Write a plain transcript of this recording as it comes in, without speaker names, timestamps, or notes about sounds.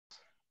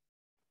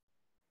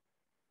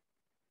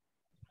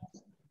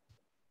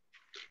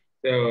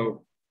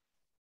So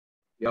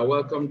you're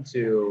welcome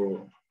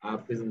to our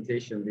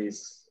presentation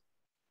this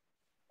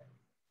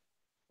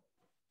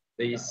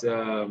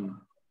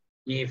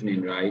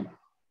evening, right?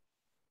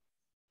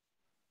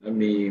 Let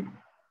me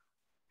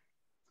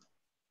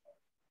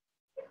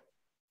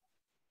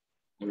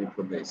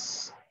put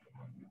this.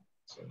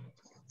 So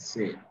let's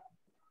see.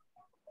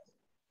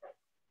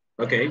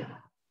 Okay,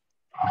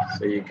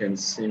 so you can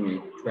see me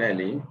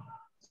clearly,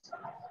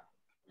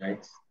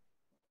 right?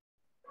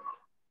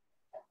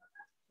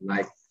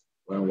 Like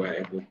when we're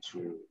able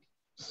to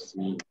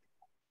see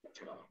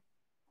each other.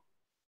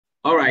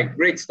 All right,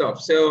 great stuff.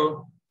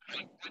 So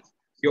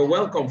you're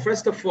welcome.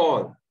 First of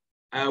all,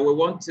 we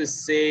want to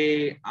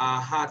say our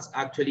hearts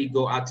actually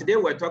go out. Today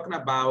we're talking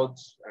about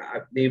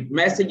the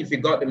message. If you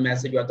got the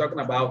message, we're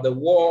talking about the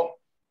war,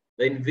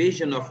 the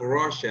invasion of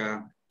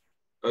Russia,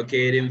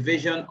 okay, the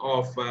invasion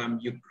of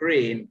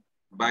Ukraine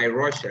by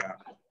Russia,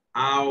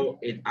 how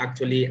it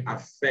actually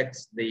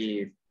affects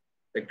the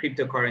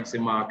cryptocurrency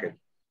market.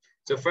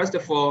 So first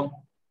of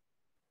all,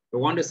 we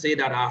want to say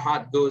that our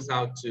heart goes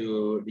out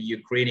to the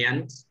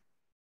Ukrainians.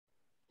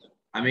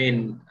 I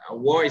mean,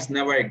 war is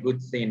never a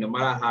good thing, no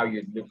matter how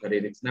you look at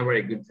it, it's never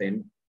a good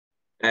thing.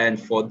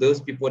 And for those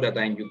people that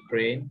are in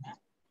Ukraine,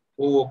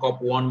 who woke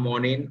up one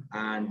morning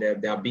and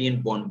they are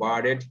being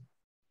bombarded,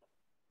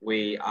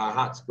 our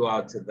hearts go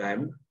out to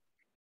them.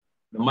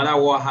 No matter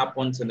what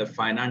happens in the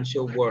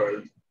financial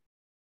world,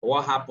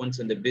 what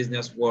happens in the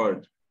business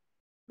world,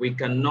 we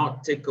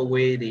cannot take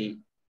away the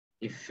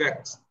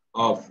effect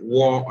of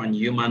war on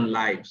human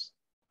lives,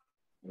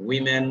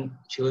 women,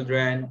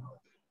 children,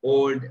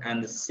 old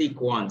and sick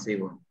ones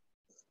even.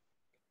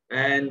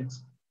 And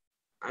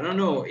I don't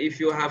know, if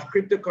you have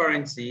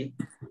cryptocurrency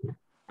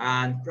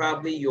and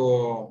probably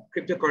your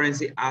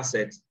cryptocurrency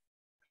asset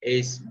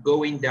is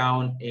going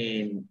down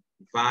in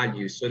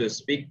value, so to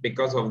speak,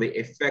 because of the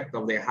effect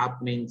of the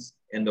happenings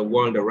in the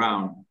world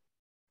around.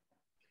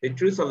 The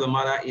truth of the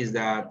matter is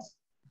that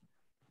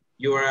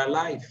you are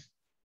alive.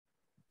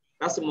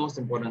 That's the most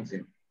important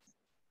thing.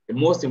 The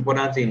most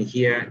important thing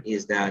here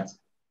is that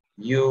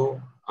you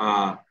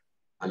are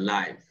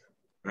alive,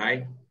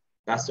 right?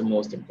 That's the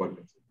most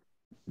important thing.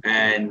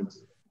 And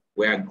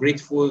we are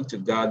grateful to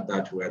God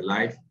that we're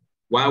alive,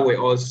 while we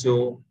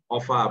also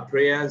offer our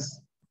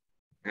prayers.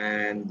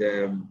 And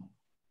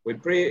we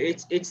pray,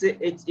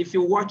 if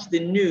you watch the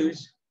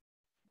news,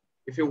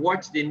 you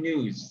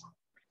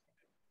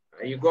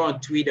go on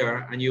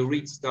Twitter and you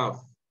read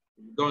stuff,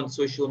 you go on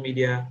social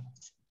media,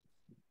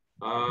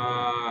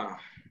 not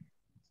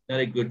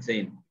a good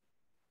thing.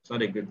 It's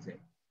not a good thing,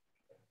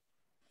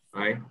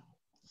 right?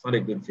 It's not a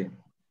good thing.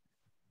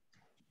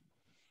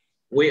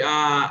 We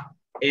are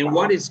in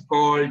what is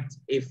called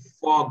a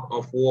fog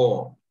of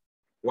war.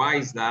 Why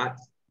is that?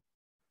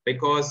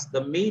 Because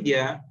the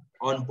media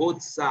on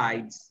both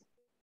sides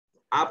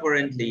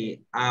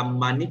apparently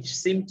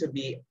seem to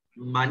be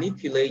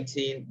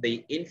manipulating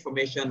the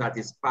information that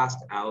is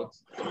passed out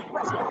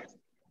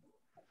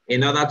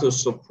in order to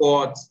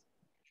support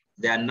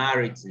their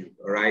narrative,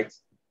 all right?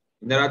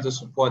 In order to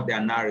support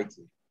their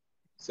narrative.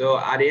 So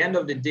at the end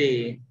of the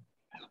day,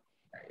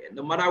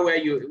 no matter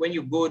when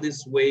you go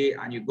this way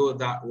and you go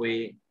that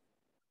way,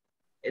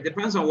 it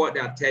depends on what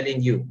they're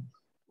telling you.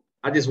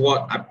 That is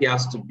what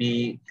appears to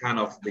be kind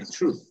of the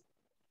truth.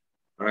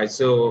 All right,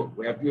 so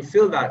we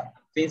feel that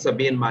things are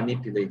being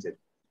manipulated.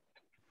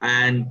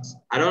 And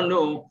I don't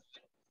know,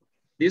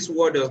 this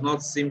war does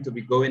not seem to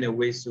be going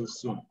away so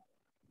soon.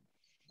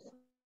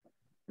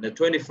 In the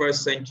 21st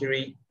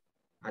century,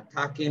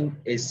 attacking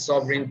a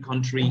sovereign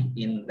country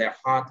in the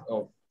heart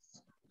of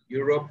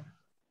Europe,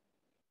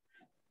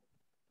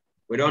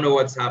 we don't know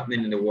what's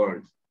happening in the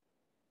world.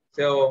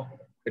 So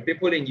the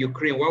people in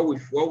Ukraine,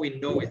 what we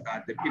know is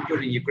that the people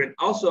in Ukraine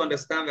also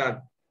understand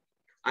that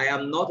I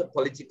am not a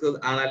political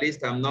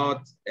analyst. I'm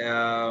not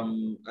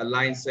a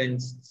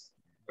licensed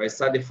or a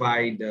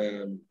certified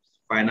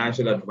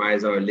financial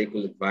advisor or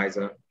legal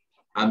advisor.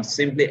 I'm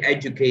simply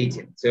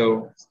educating.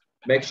 So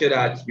make sure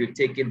that you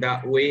take it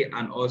that way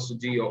and also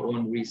do your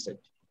own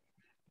research.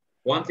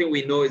 One thing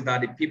we know is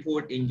that the people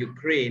in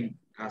Ukraine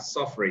are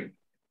suffering.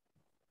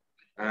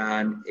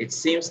 And it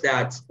seems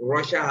that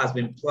Russia has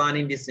been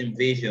planning this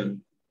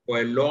invasion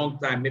for a long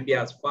time, maybe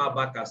as far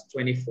back as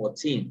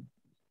 2014.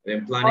 They've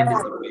been planning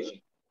this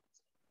invasion,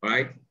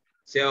 right?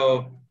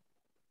 So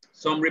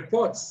some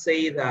reports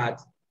say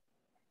that,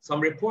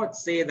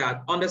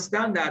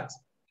 understand that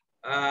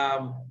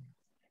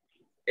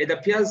it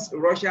appears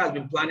Russia has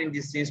been planning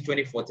this since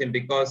 2014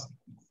 because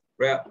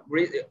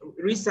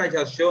research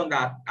has shown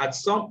that at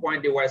some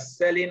point they were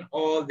selling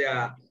all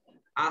their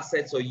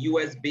assets or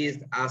US-based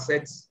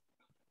assets,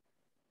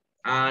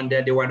 and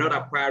they were not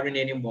acquiring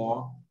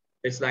anymore.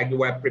 It's like they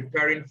were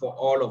preparing for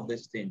all of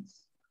these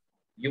things.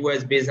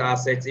 US-based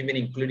assets, even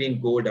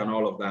including gold and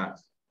all of that.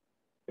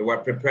 They were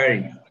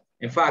preparing.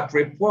 In fact,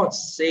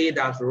 reports say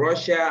that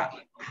Russia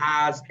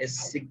has a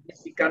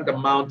significant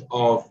amount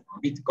of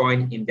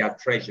Bitcoin in their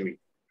treasury.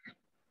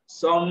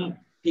 Some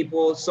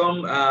reports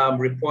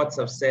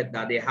have said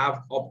that they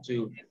have up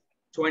to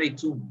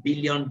 $22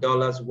 billion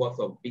worth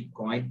of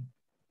Bitcoin.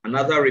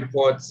 Another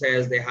report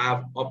says they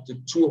have up to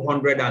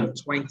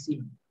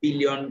 $220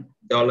 billion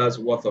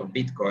worth of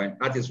Bitcoin.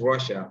 That is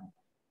Russia.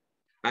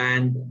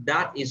 And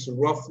that is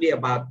roughly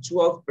about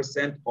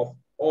 12% of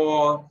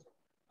all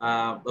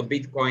the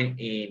Bitcoin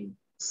in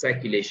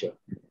circulation.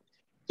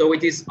 So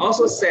it is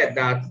also said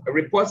that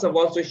reports have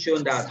also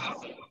shown that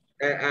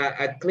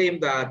a claim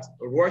that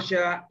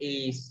Russia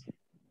is,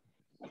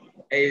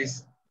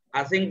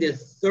 I think, the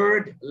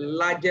third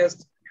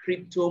largest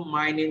crypto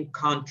mining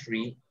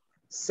country,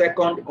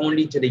 second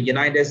only to the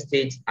United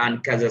States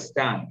and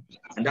Kazakhstan.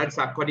 And that's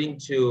according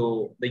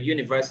to the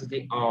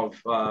University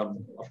of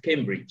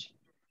Cambridge.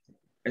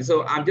 And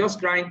so I'm just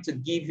trying to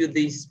give you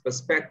this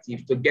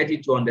perspective to get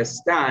you to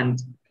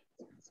understand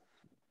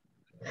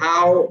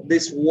how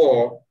this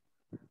war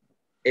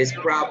is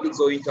probably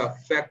going to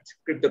affect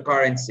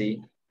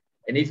cryptocurrency.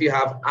 And if you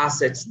have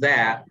assets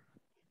there,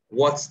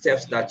 what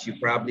steps that you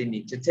probably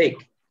need to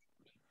take,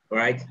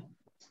 right?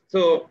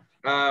 So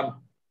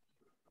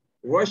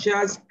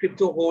Russia's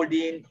crypto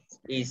holding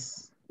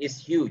is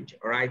huge,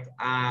 right?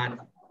 And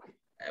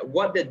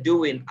what they're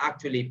doing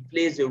actually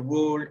plays a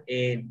role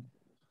in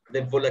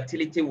the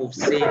volatility we've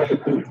seen,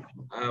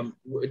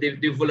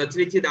 the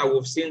volatility that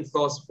we've seen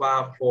thus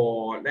far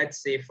for,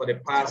 let's say, for the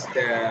past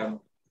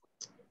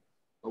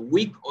a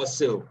week or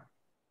so,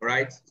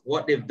 right?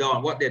 What they've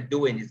done, what they're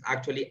doing is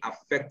actually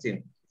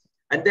affecting.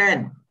 And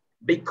then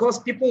because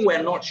people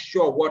were not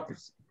sure what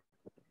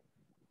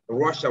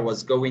Russia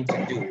was going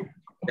to do,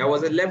 there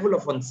was a level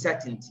of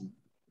uncertainty.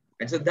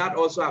 And so that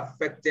also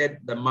affected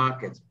the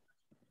market.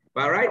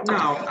 But right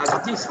now, as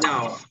it is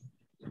now,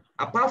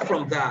 apart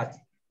from that,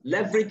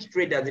 leverage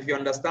traders, if you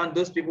understand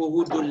those people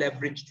who do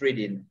leverage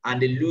trading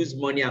and they lose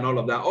money and all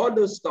of that, all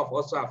those stuff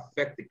also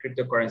affect the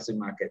cryptocurrency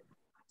market.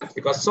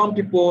 Because some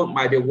people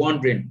might be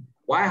wondering,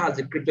 why has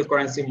the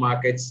cryptocurrency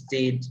market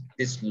stayed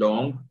this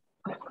long?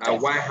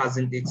 Why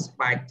hasn't it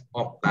spiked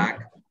up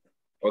back?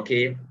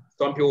 Okay,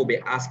 some people will be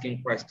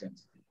asking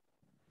questions.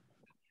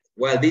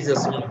 Well, these are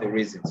some of the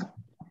reasons.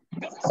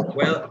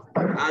 Well,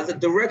 as the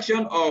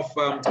direction of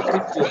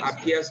crypto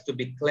appears to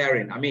be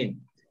clearing, I mean,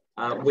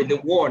 with the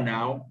war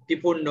now,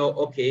 people know,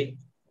 okay,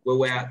 we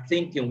were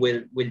thinking,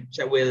 will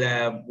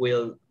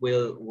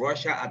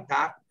Russia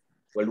attack?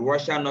 Will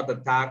Russia not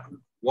attack?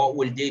 What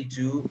will they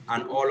do?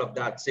 And all of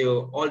that.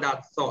 So all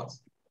that thought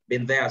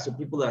been there. So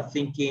people are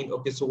thinking,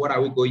 okay, so what are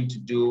we going to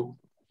do?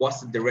 What's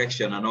the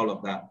direction and all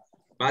of that?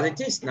 But as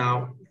it is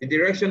now, the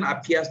direction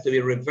appears to be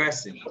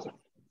reversing.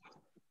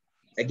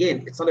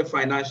 Again, it's not a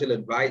financial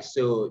advice.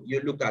 So you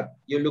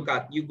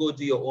go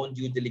do your own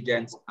due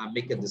diligence and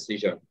make a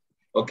decision.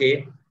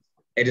 Okay.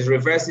 It is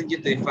reversing due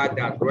to the fact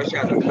that Russia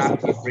has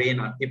attacked Ukraine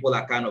and people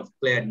are kind of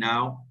cleared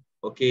now.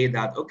 Okay,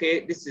 that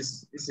okay, this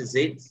is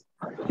it.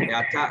 The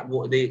attack,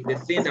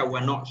 the thing that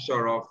we're not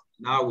sure of,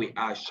 now we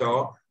are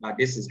sure that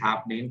this is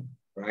happening,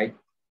 right?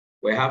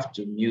 We have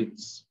to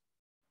mute.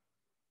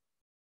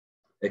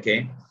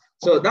 Okay,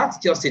 so that's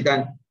just it.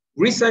 And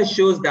research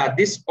shows that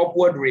this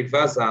upward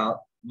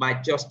reversal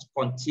might just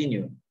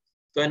continue.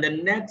 So in the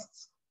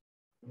next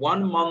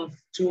 1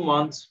 month, 2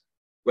 months,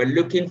 we're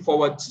looking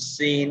forward to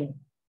seeing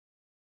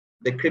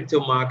the crypto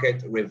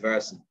market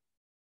reversing.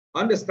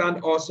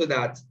 Understand also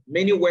that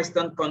many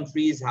Western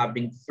countries have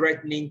been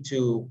threatening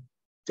to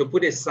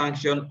put a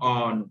sanction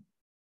on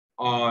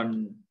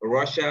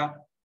Russia,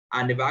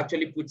 and they've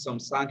actually put some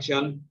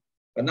sanction.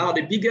 But now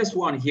the biggest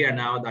one here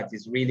now that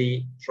is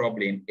really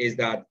troubling is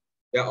that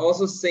they're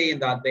also saying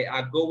that they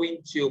are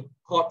going to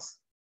cut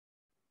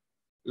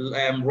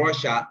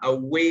Russia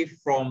away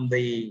from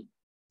the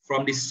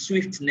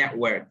SWIFT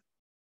network.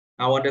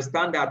 Now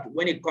understand that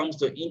when it comes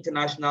to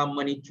international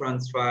money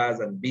transfers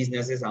and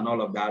businesses and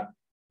all of that,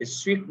 the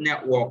SWIFT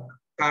network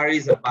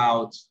carries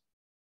about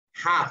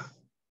half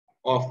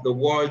of the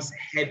world's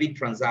heavy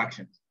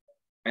transactions.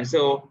 And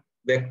so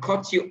they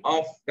cut you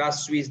off that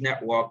SWIFT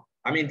network.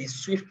 I mean, the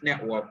SWIFT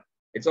network,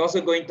 it's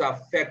also going to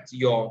affect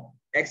your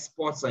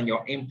exports and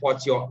your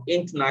imports, your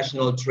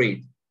international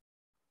trade.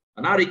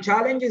 And now the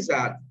challenge is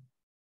that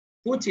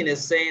Putin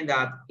is saying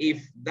that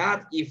if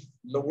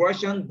the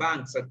Russian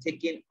banks are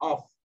taken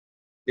off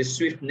the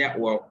SWIFT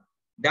network,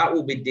 that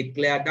will be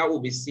declared, that will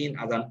be seen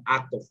as an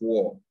act of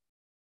war.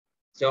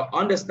 So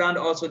understand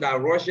also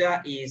that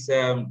Russia is,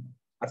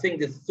 I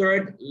think, the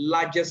third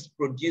largest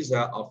producer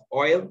of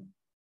oil.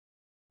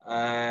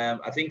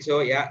 I think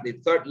so, yeah, the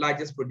third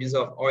largest producer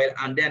of oil,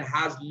 and then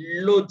has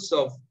loads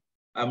of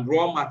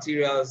raw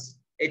materials.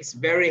 It's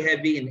very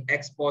heavy in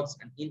exports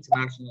and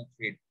international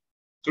trade.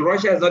 So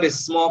Russia is not a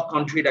small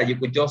country that you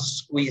could just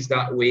squeeze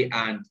that way.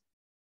 And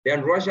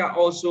then Russia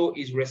also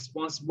is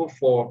responsible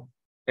for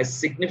a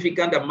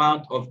significant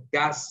amount of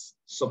gas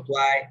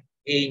supply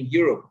in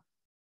Europe.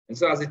 And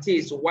so as it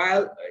is,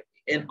 while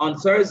on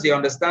Thursday,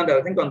 understand that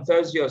I think on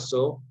Thursday or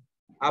so,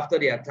 after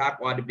the attack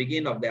or at the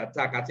beginning of the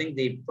attack, I think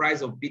the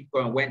price of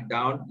Bitcoin went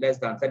down less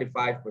than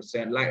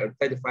 35%, like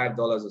 $35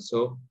 or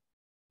so.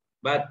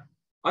 But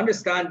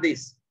understand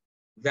this,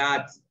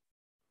 that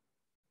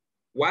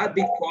while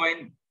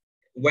Bitcoin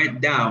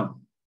went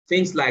down,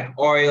 things like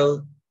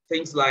oil,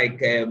 things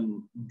like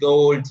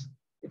gold,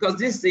 because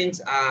these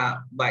things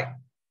are like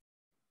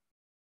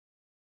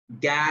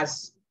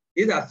gas.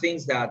 These are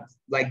things that,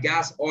 like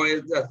gas,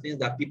 oil, these are things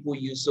that people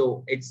use.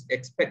 So it's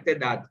expected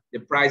that the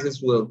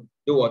prices will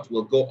do what?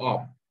 Will go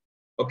up.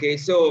 Okay,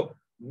 so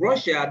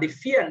Russia, the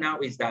fear now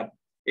is that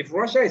if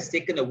Russia is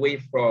taken away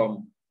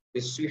from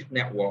the SWIFT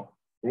network,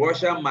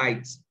 Russia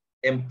might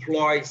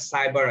employ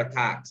cyber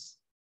attacks.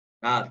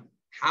 Now,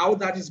 how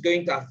that is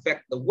going to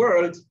affect the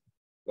world,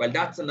 well,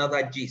 that's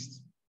another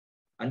gist.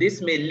 And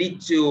this may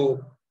lead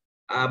to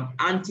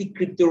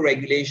anti-crypto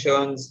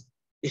regulations,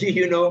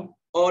 you know,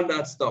 all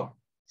that stuff.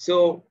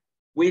 So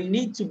we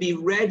need to be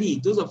ready,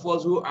 those of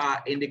us who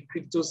are in the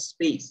crypto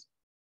space.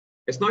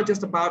 It's not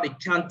just about the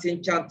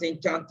chanting,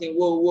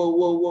 whoa, whoa,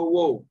 whoa, whoa,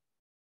 whoa.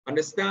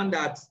 Understand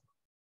that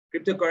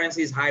cryptocurrency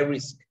is high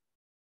risk.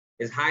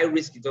 It's high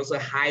risk, it's also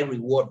high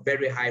reward,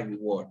 very high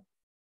reward.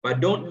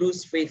 But don't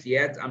lose faith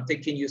yet. I'm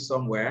taking you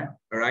somewhere,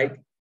 all right?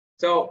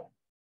 So,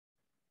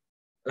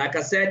 like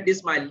I said,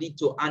 this might lead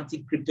to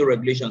anti-crypto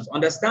regulations.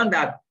 Understand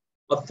that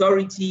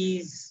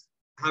authorities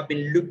have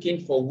been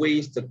looking for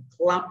ways to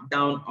clamp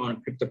down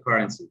on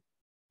cryptocurrency,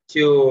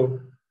 to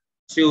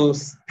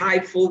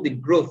stifle the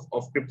growth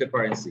of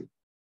cryptocurrency,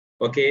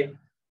 okay?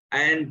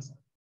 And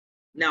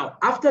now,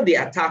 after the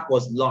attack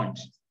was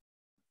launched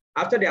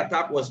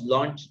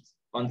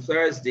on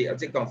Thursday, I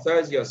think on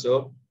Thursday or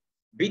so,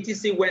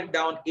 BTC went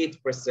down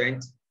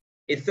 8%,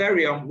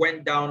 Ethereum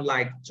went down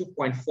like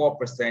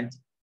 2.4%,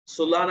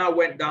 Solana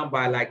went down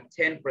by like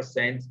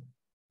 10%.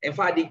 In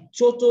fact, the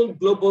total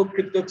global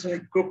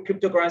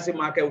cryptocurrency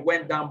market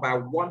went down by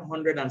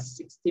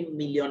 $160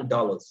 million.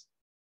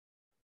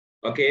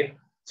 Okay,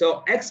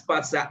 so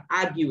experts are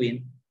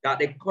arguing that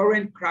the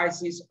current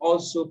crisis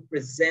also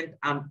presents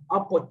an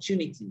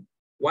opportunity.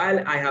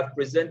 While I have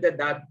presented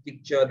that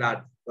picture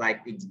that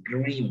like it's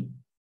grim,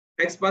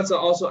 experts are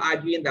also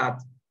arguing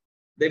that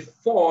the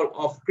fall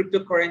of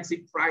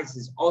cryptocurrency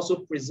prices also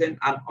present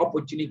an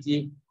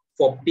opportunity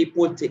for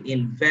people to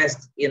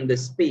invest in the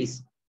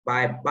space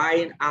by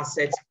buying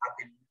assets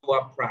at a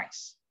lower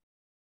price.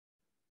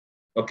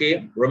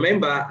 Okay,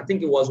 remember, I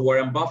think it was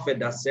Warren Buffett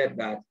that said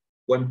that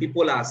when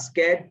people are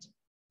scared,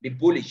 be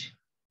bullish.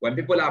 When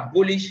people are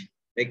bullish,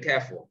 be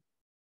careful.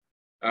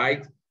 All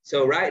right,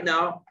 so right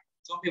now,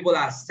 some people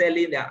are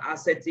selling their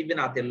assets even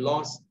at a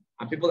loss,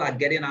 and people are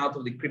getting out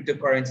of the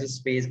cryptocurrency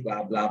space,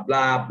 blah, blah,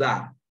 blah,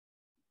 blah.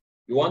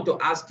 You want to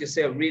ask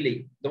yourself,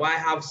 really, do I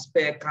have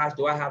spare cash?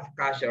 Do I have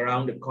cash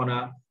around the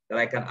corner that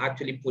I can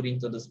actually put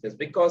into the space?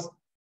 Because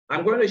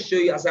I'm going to show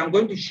you, as I'm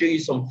going to show you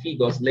some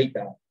figures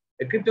later,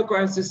 the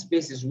cryptocurrency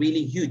space is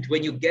really huge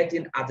when you get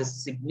in at a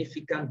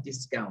significant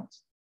discount.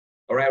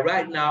 All right,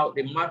 right now,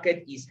 the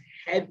market is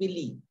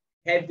heavily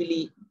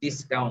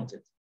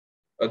discounted,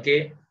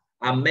 okay?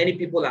 And many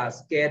people are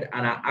scared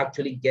and are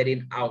actually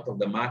getting out of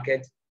the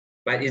market.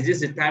 But is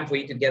this the time for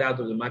you to get out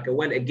of the market?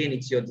 Well, again,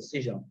 it's your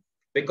decision.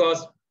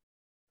 Because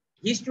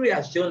history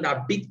has shown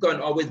that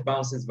Bitcoin always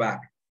bounces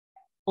back.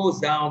 Goes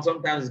down,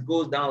 sometimes it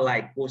goes down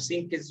like, we've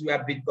seen cases where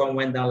Bitcoin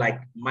went down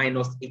like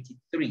minus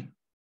 83,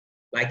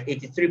 like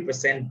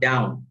 83%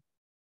 down,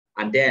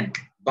 and then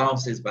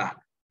bounces back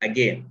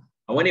again.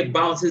 And when it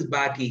bounces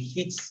back, it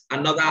hits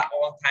another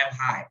all-time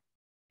high.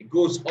 It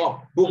goes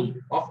up, boom,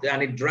 off there,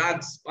 and it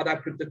drags other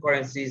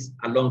cryptocurrencies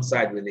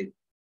alongside with it.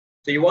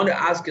 So you want to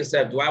ask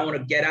yourself, do I want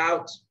to get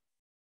out?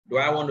 Do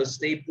I want to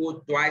stay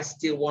put? Do I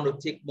still want to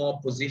take more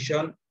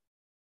position?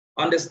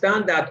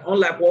 Understand that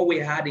unlike what we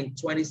had in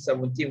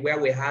 2017, where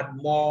we had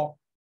more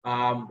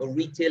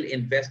retail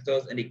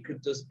investors in the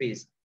crypto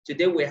space,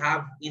 today we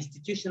have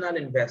institutional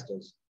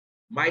investors,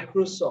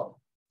 Microsoft,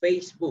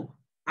 Facebook,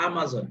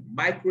 Amazon,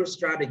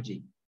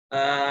 MicroStrategy,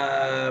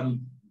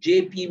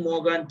 JP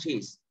Morgan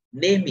Chase,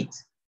 name it.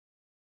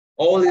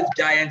 All these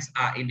giants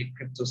are in the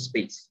crypto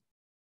space.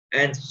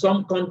 And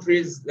some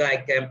countries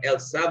like El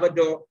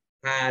Salvador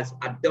has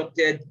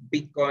adopted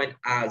Bitcoin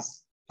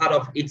as part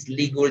of its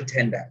legal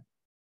tender.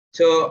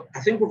 So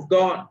I think we've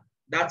gone,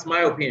 that's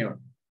my opinion.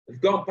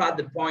 We've gone past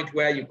the point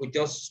where you could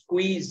just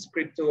squeeze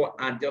crypto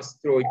and just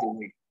throw it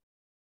away.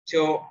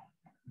 So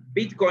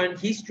Bitcoin,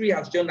 history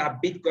has shown that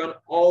Bitcoin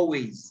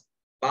always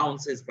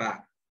bounces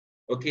back,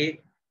 okay?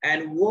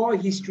 And war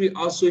history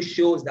also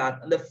shows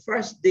that on the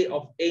first day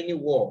of any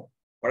war,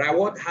 all right,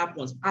 what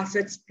happens?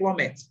 Assets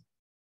plummet,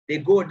 they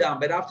go down,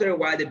 but after a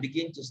while, they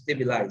begin to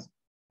stabilize.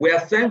 We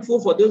are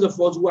thankful for those of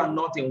us who are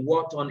not in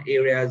war-torn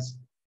areas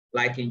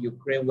like in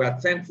Ukraine. We are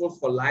thankful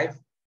for life,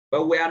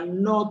 but we are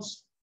not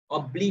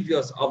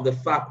oblivious of the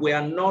fact, we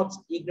are not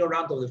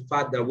ignorant of the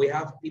fact that we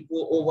have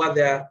people over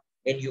there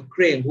in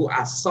Ukraine who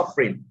are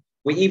suffering.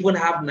 We even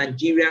have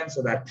Nigerians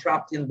that are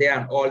trapped in there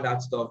and all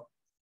that stuff.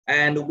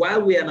 And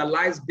while we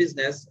analyze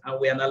business and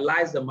we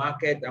analyze the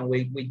market and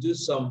we do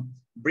some,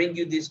 bring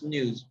you this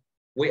news,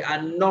 we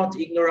are not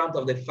ignorant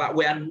of the fact,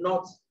 we are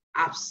not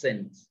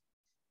absent.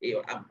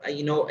 You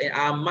know, in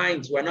our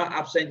minds, we're not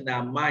absent in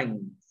our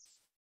minds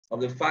of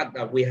the fact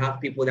that we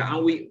have people there,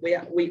 and we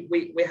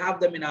have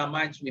them in our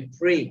minds. We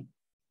pray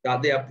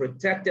that they are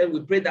protected.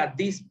 We pray that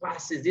this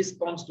passes, this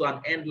comes to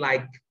an end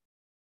like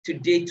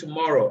today,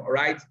 tomorrow, all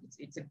right?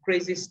 It's a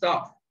crazy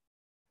stuff.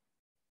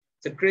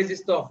 It's a crazy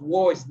stuff.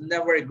 War is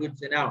never a good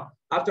thing. Now,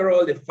 after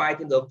all the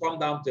fighting, they'll come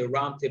down to a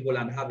round table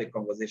and have a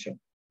conversation.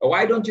 But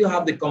why don't you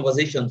have the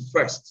conversation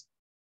first?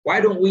 Why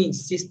don't we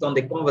insist on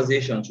the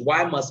conversations?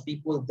 Why must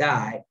people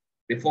die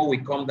before we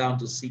come down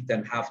to sit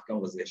and have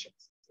conversations?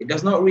 It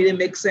does not really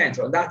make sense.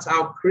 And that's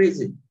how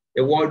crazy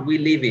the world we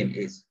live in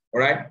is,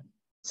 all right?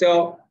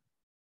 So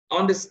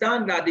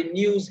understand that the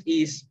news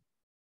is,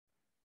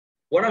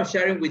 what I'm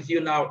sharing with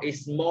you now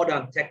is more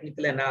than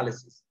technical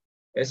analysis.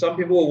 Some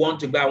people want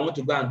to go, I want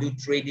to go and do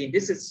trading.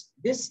 This is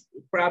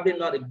probably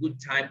not a good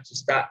time to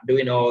start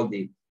doing all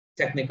the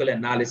technical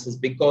analysis,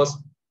 because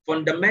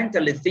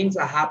fundamentally things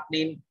are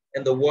happening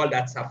in the world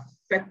that's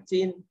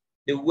affecting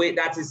the way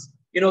that is,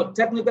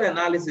 technical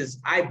analysis,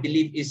 I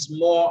believe, is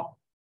more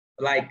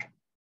like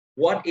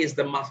what is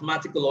the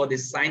mathematical or the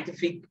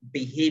scientific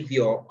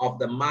behavior of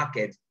the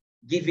market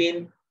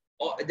given,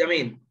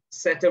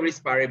 ceteris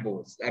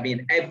paribus.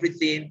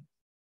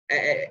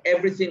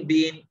 Everything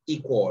being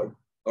equal.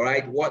 All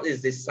right, what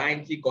is the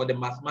scientific or the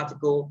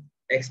mathematical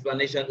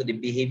explanation to the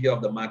behavior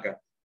of the market?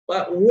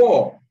 But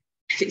war,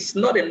 it's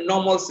not a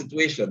normal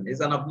situation.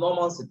 It's an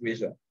abnormal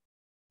situation,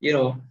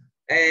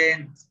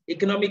 and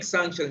economic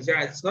sanctions,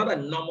 it's not a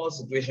normal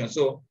situation.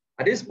 So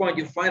at this point,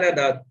 you find out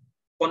that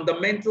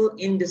fundamental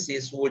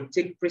indices will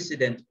take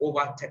precedent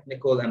over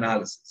technical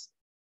analysis.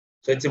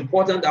 So it's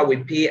important that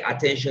we pay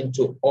attention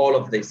to all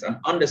of this and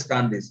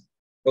understand this,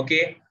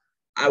 okay?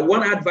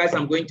 One advice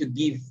I'm going to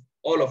give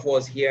all of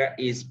us here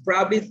is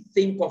probably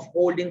think of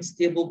holding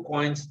stable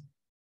coins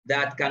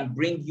that can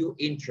bring you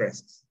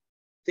interest.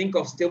 Think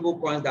of stable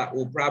coins that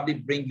will probably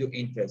bring you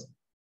interest.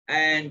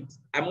 And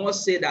I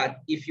must say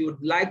that if you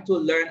would like to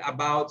learn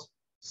about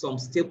some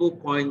stable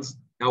coins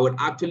that would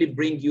actually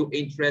bring you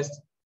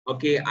interest,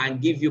 okay,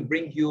 and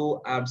bring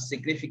you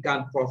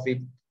significant profit,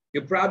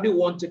 you probably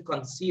want to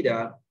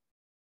consider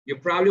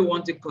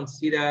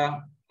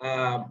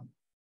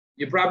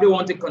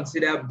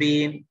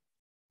being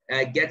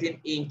getting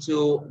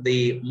into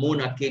the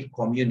Moon Arcade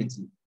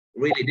community.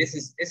 Really, this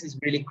is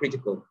really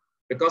critical,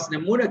 because in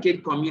the Moon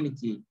Arcade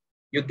community,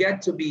 you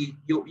get to be,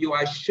 you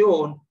are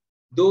shown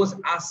those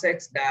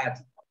assets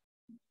that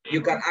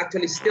you can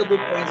actually, stable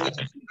coins that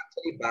you can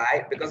actually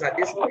buy, because at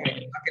this point, the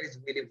market is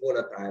really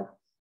volatile.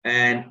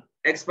 And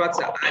experts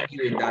are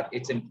arguing that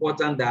it's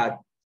important that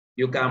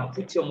you can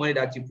put your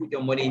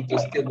money into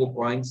stable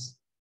coins.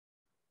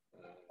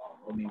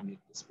 Let me mute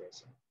this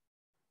person.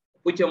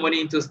 Put your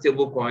money into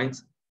stable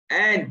coins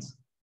and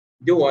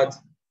do what?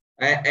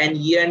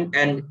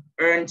 And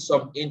earn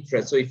some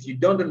interest. So if you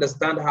don't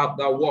understand how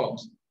that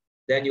works,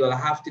 then you will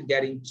have to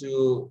get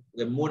into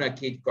the Moon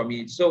Arcade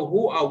community. So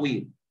who are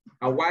we?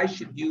 And why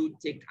should you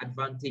take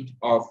advantage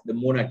of the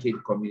Moon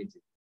Arcade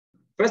community?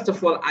 First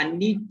of all, I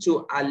need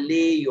to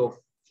allay your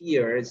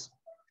fears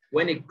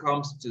when it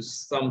comes to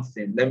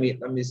something. Let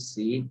me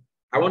see.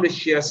 I want to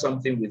share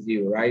something with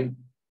you, right?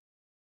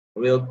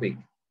 Real quick.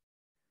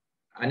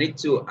 I need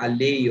to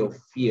allay your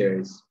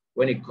fears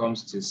when it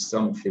comes to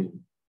something.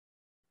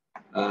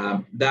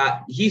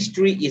 That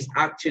history is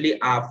actually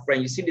our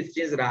friend. You see the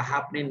things that are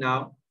happening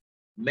now,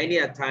 many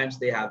a times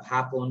they have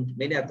happened,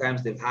 many a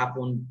times they've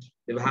happened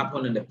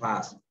in the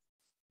past.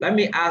 Let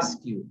me ask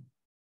you,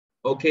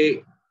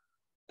 okay,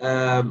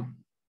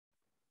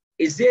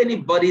 is there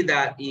anybody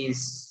that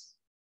is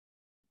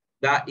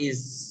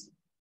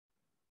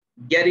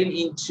getting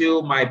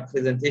into my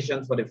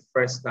presentation for the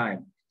first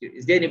time?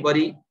 Is there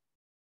anybody?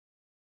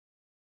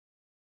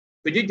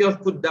 Could you just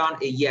put down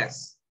a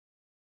yes?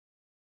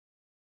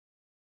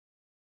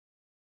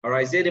 All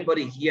right, is there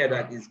anybody here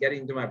that is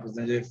getting into my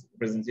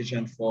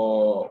presentation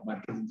for my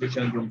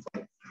presentation room for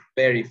the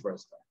very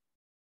first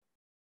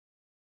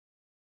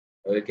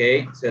time?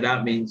 Okay, so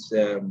that means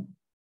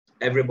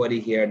everybody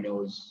here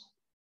knows.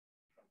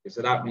 Okay,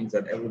 so that means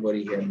that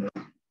everybody here knows.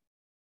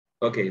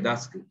 Okay,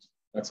 that's good.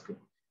 That's good.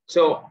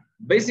 So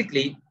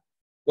basically,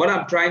 what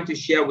I'm trying to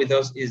share with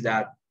us is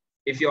that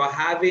if you're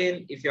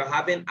having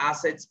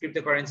assets,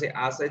 cryptocurrency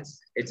assets,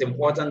 it's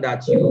important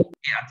that you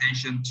pay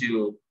attention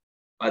to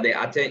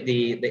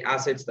the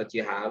assets that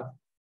you have.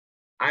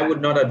 I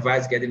would not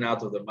advise getting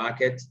out of the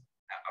market.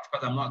 Of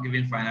course, I'm not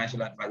giving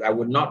financial advice. I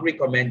would not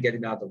recommend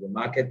getting out of the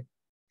market.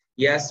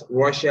 Yes,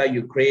 Russia,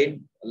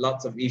 Ukraine,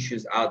 lots of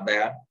issues out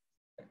there.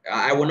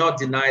 I will not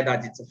deny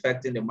that it's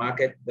affecting the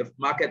market. The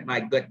market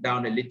might get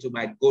down a little,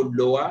 might go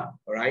lower,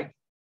 all right?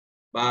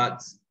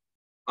 But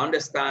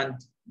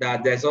understand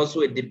that there's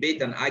also a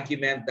debate and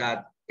argument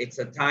that it's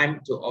a time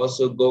to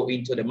also go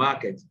into the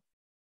market.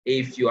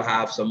 If you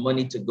have some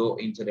money to go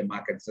into the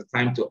market, it's a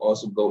time to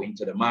also go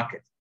into the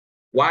market.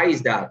 Why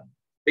is that?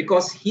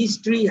 Because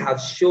history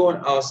has shown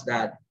us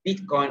that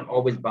Bitcoin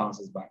always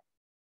bounces back.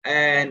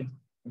 And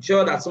I'm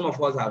sure that some of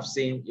us have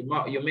seen,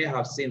 you may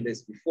have seen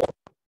this before.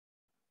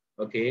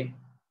 Okay,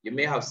 you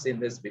may have seen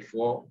this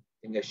before.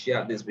 I think I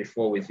shared this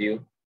before with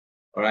you.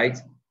 All right.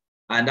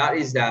 And that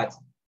is that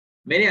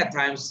Many a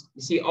times,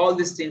 you see all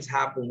these things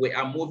happen. We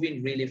are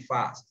moving really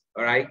fast,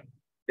 all right?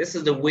 This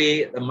is the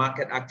way the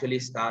market actually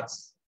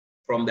starts,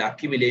 from the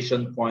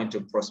accumulation point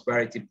to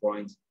prosperity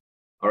point,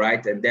 all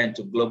right? And then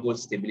to global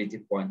stability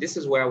point. This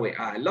is where we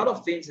are. A lot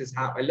of things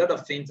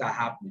are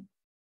happening.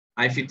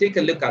 And if you take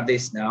a look at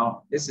this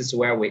now, this is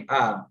where we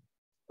are,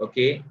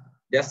 okay?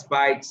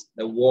 Despite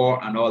the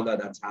war and all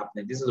that's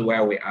happening, this is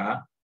where we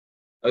are,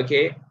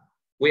 okay?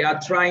 We are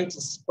trying to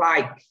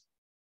spike,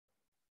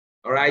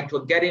 all right?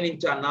 We're getting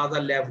into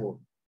another level.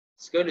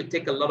 It's going to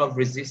take a lot of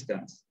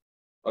resistance,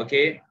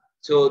 okay?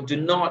 So do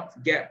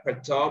not get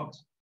perturbed.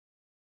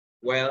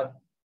 Well,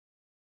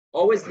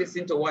 always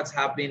listen to what's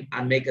happening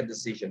and make a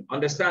decision.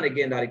 Understand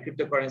again that the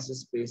cryptocurrency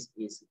space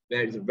is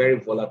a very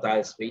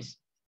volatile space,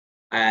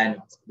 and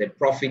the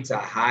profits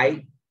are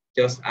high,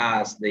 just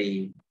as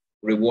the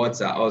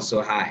rewards are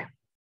also high,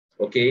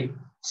 okay?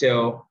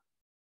 So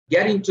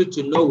get into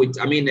to know it.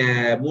 I mean,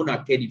 Moon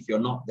Arcade, if you're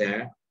not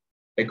there,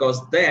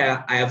 because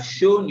there I have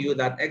shown you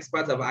that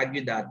experts have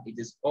argued that it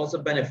is also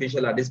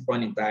beneficial at this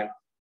point in time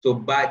to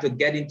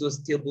get into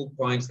stable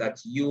coins that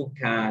you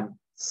can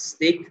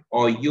stake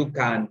or you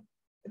can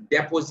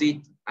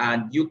deposit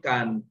and you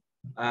can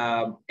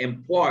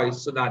employ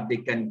so that they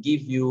can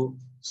give you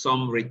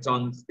some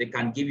returns. They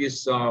can give you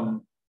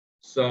some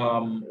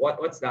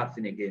what's that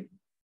thing again?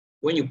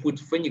 When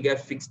you get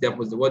fixed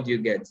deposit, what do you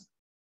get?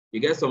 You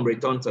get some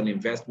returns on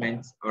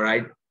investments, all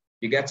right?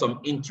 You get some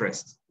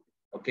interest,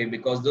 okay?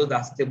 Because those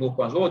are stable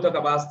coins. When we talk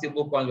about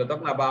stable coins, we're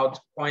talking about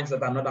coins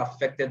that are not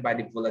affected by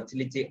the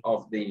volatility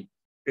of the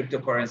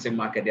cryptocurrency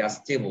market. They are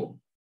stable,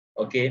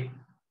 okay?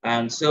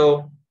 And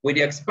so with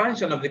the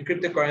expansion of the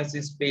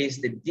cryptocurrency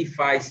space, the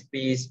DeFi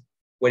space,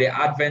 with the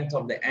advent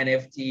of the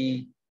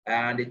NFT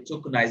and the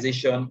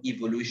tokenization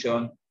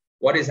evolution,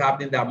 what is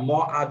happening that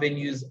more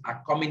avenues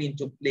are coming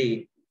into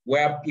play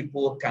where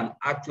people can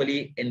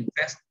actually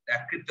invest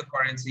their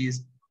cryptocurrencies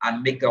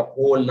and make a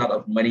whole lot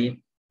of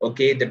money,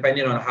 okay,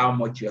 depending on how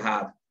much you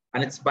have.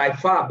 And it's by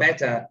far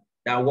better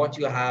than what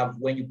you have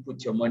when you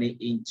put your money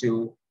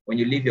into, when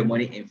you leave your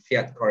money in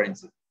fiat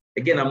currency.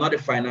 Again, I'm not a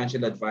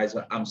financial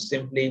advisor. I'm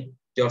simply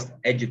just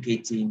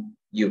educating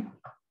you.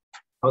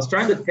 I was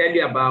trying to tell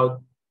you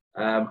about,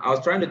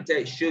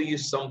 show you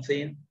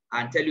something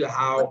and tell you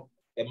how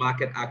the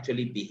market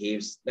actually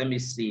behaves. Let me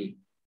see.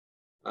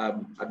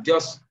 I'm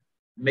just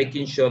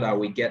making sure that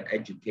we get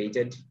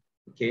educated,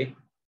 okay?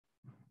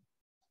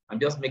 I'm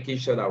just making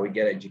sure that we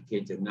get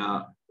educated.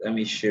 Now, let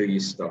me show you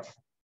stuff.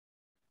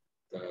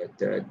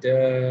 Give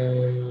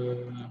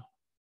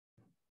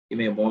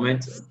me a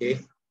moment, okay?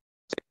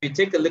 So if you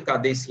take a look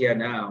at this here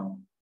now,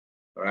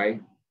 all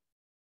right?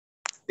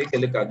 Take a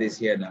look at this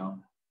here now.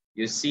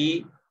 You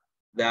see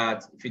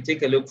that if you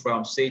take a look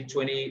from, say,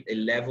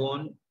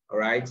 2011, all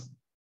right,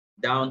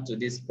 down to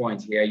this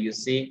point here, you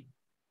see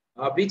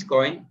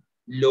Bitcoin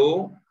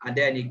low, and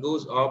then it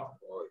goes up,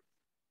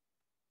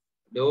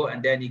 low,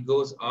 and then it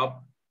goes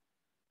up.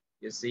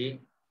 You see,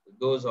 it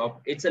goes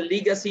up. It's a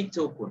legacy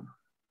token.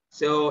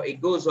 So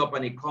it goes up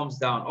and it comes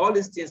down. All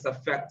these things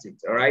affect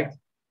it, all right?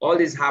 All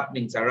these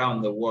happenings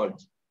around the world.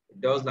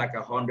 It does like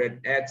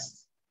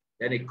 100x,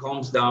 then it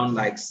comes down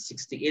like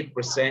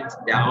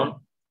 68% down.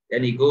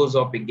 Then it goes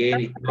up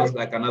again. It does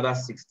like another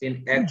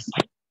 16x.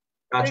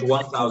 That's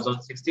 1,000.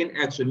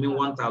 16x would mean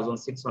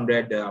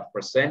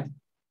 1,600%.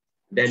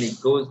 Then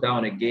it goes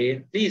down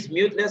again. Please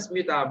mute. Let's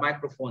mute our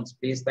microphones,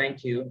 please.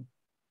 Thank you.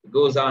 It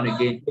goes down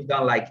again. It goes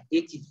down like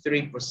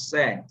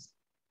 83%.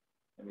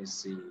 Let me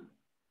see.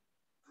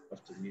 I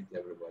have to mute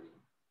everybody.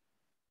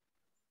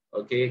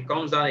 Okay, it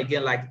comes down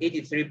again like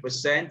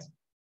 83%.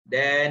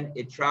 Then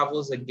it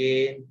travels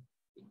again.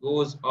 It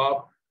goes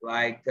up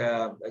like,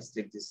 let's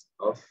take this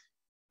off.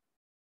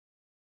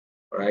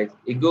 All right,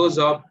 it goes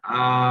up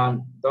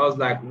and does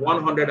like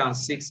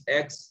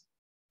 106x.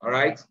 All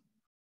right.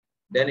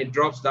 Then it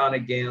drops down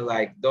again,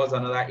 like does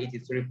another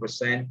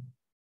 83%.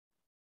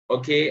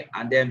 Okay,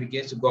 and then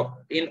begins to go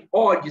up. In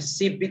all, you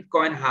see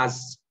Bitcoin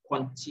has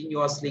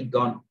continuously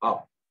gone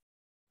up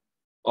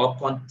or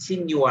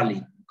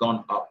continually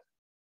gone up.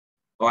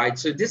 All right,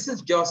 so this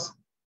is just,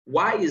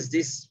 why is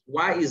this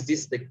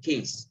the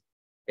case?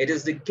 It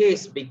is the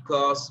case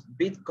because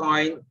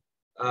Bitcoin,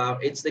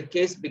 it's the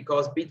case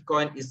because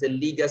Bitcoin is a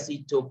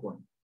legacy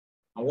token.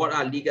 And what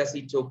are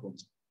legacy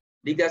tokens?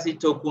 Legacy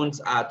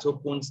tokens are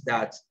tokens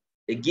that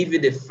they give you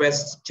the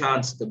first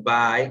chance to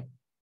buy,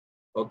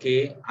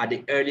 okay, at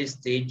the early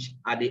stage,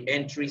 at the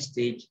entry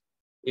stage.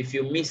 If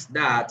you miss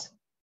that,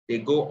 they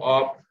go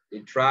up, they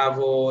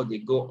travel, they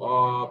go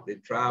up, they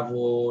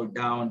travel,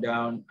 down,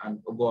 down,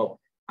 and go up.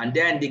 And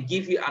then they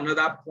give you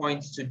another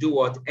point to do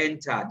what?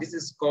 Enter. This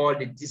is called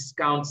the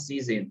discount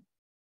season.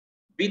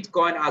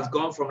 Bitcoin has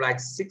gone from like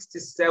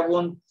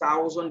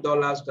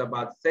 $67,000 to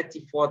about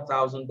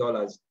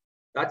 $34,000.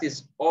 That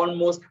is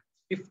almost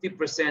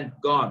 50%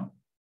 gone.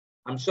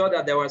 I'm sure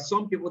that there were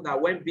some people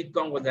that when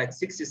Bitcoin was like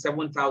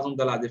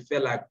 $67,000, they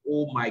felt like,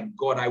 oh my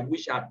God, I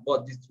wish I'd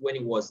bought this when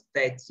it was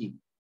 30.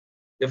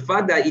 The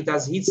fact that it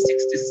has hit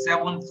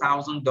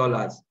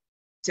 $67,000,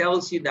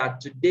 tells you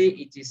that today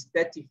it is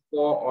 $34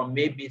 or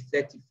maybe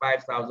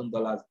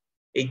 $35,000.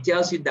 It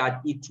tells you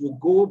that it will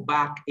go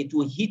back, it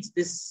will hit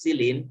this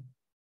ceiling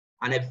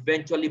and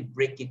eventually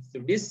break it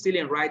through. This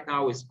ceiling right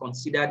now is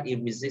considered a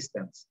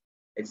resistance.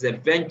 It's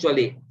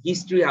eventually,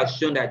 history has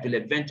shown that it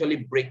will eventually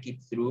break it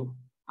through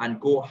and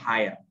go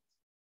higher.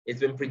 It's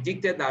been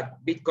predicted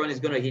that Bitcoin is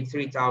going to hit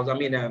 3,000. I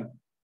mean,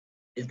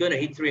 it's going to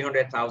hit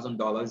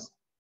 $300,000.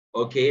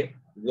 Okay,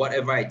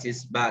 whatever it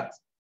is. But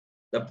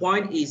the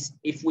point is,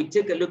 if we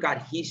take a look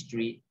at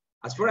history,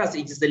 as far as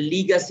it is a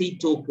legacy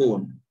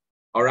token,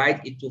 all right,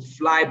 it will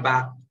fly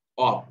back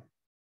up.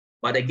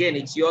 But again,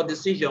 it's your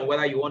decision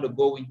whether you want to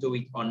go into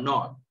it or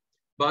not.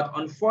 But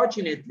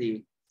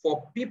unfortunately,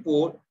 for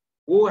people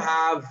who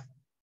have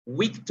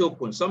weak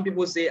tokens, some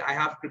people say, I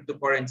have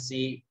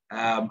cryptocurrency,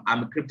 I'm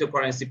a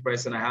cryptocurrency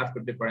person, I have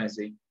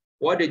cryptocurrency.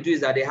 What they do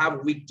is that they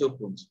have weak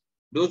tokens.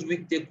 Those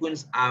weak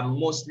tokens are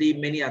mostly,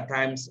 many a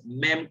times,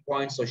 meme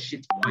coins or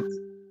shit coins.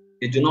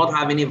 They do not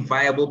have any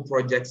viable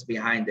projects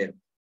behind them.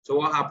 So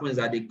what happens is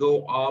that they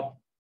go up,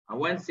 and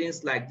when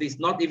things like this,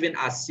 not even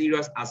as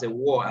serious as a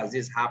war as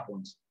this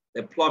happens,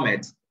 they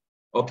plummet.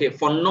 Okay,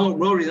 for no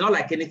reason, not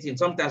like anything.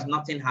 Sometimes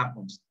nothing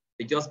happens.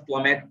 They just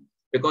plummet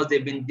because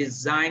they've been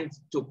designed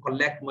to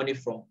collect money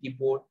from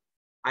people.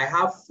 I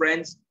have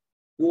friends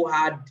who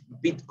had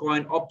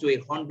Bitcoin up to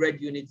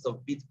 100 units of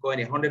Bitcoin,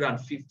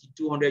 150,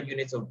 200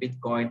 units of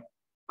Bitcoin,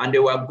 and they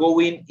were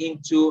going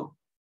into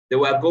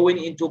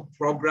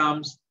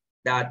programs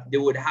that they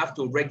would have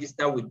to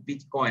register with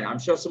Bitcoin. I'm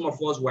sure some of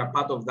us were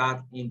part of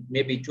that in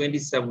maybe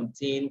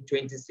 2017,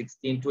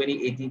 2016,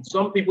 2018.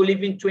 Some people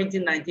even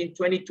 2019,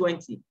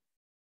 2020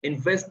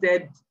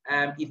 invested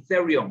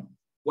Ethereum.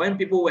 When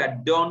people were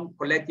done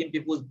collecting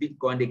people's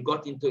Bitcoin, they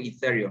got into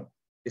Ethereum.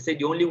 They said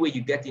the only way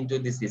you get into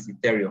this is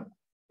Ethereum.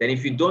 Then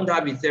if you don't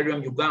have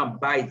Ethereum, you go and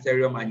buy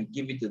Ethereum and you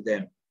give it to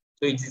them.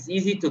 So it is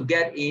easy to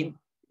get in,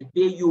 they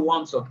pay you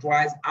once or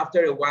twice.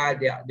 After a while,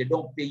 they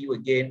don't pay you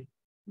again.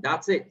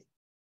 That's it.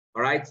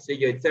 All right, so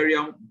your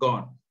Ethereum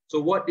gone. So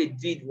what they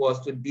did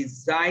was to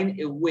design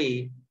a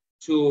way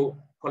to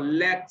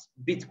collect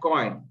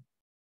Bitcoin.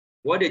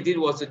 What they did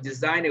was to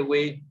design a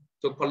way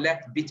to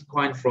collect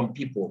Bitcoin from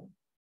people.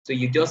 So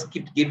you just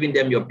keep giving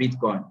them your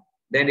Bitcoin.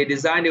 Then they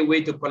designed a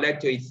way to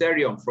collect your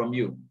Ethereum from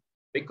you.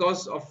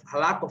 Because of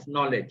lack of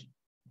knowledge,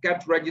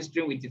 kept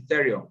registering with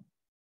Ethereum,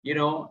 you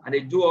know, and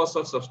they do all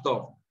sorts of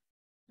stuff.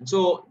 And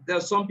so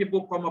there's some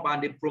people come up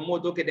and they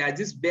promote, okay, there's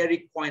this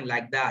very coin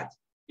like that.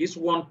 This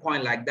one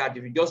coin like that,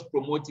 if you just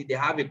promote it, they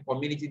have a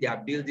community they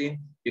are building.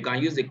 You can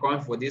use the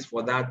coin for this,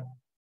 for that.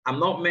 I'm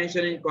not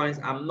mentioning coins.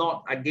 I'm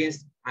not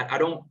against, I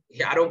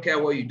don't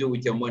care what you do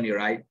with your money,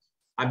 right?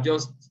 I'm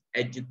just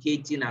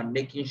educating and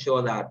making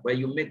sure that when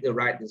you make the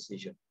right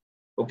decision.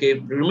 Okay,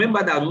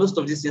 remember that most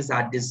of these things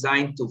are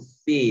designed to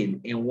fail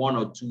in 1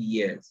 or 2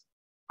 years.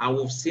 And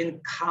we've seen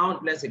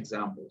countless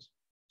examples.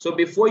 So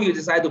before you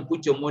decide to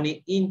put your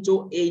money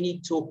into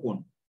any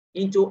token,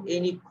 into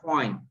any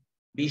coin,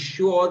 be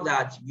sure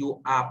that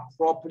you are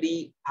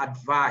properly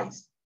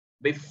advised.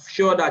 Be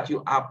sure that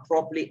you are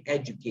properly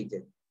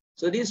educated.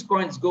 So these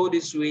coins go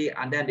this way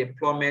and then they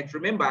plummet.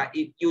 Remember,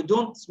 if you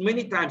don't,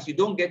 many times you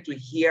don't get to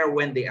hear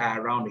when they are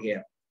around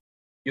here.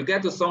 You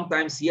get to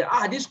sometimes hear,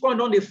 this coin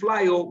don't they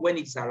fly when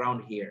it's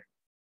around here.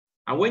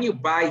 And when you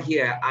buy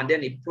here and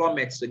then it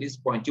plummets to this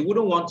point, you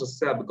wouldn't want to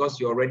sell because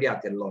you're already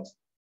at a loss.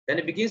 Then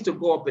it begins to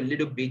go up a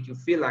little bit. You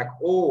feel like,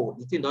 oh,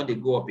 the thing don't they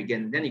go up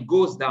again. Then it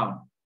goes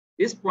down.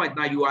 This point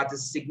now you are at a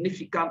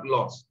significant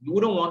loss. You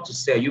wouldn't want to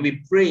sell. You'll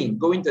be praying,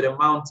 going to the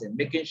mountain,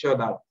 making sure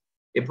that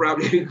it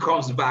probably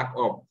comes back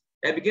up.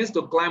 It begins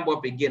to climb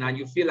up again and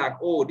you feel like,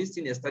 oh, this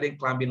thing is starting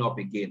climbing up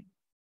again.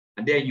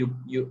 And then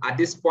you at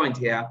this point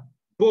here,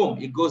 boom,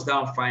 it goes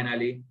down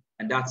finally,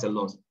 and that's a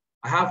loss.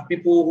 I have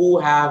people who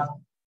have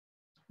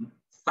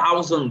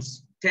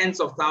thousands,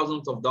 tens of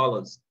thousands of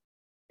dollars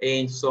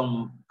in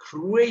some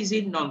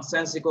crazy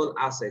nonsensical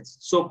assets,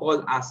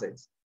 so-called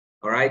assets,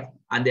 all right?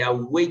 And they are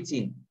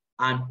waiting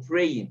and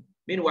praying.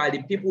 Meanwhile,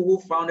 the people who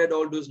founded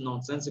all those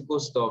nonsensical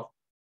stuff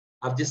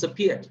have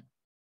disappeared.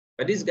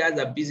 But these guys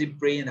are busy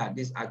praying that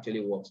this actually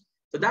works.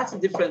 So that's the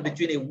difference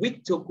between a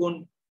weak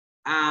token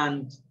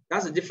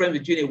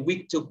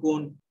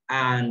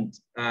and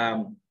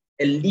a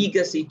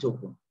legacy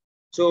token.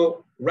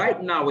 So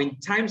right now, in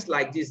times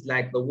like this,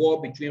 like the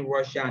war between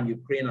Russia and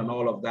Ukraine and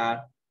all of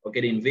that,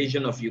 okay, the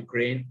invasion of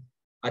Ukraine,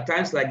 at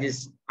times like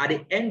this, at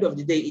the end of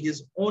the day, it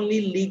is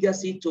only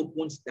legacy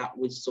tokens that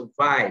will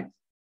survive,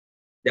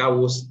 that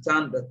will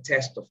stand the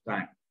test of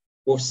time.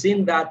 We've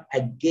seen that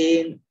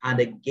again and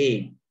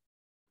again.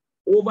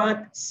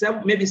 Over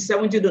maybe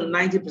 70 to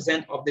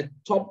 90% of the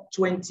top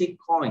 20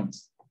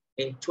 coins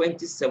in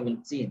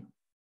 2017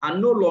 are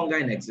no longer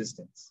in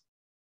existence,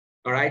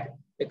 all right?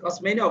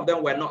 Because many of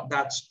them were not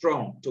that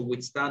strong to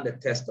withstand the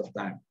test of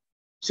time.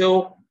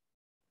 So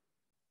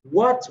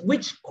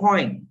which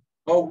coin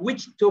or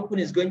which token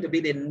is going to be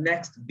the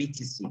next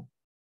BTC?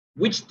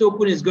 Which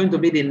token is going to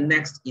be the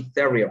next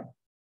Ethereum?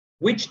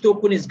 Which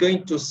token is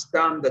going to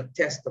stand the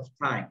test of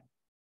time?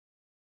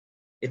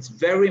 It's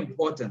very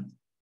important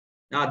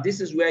Now,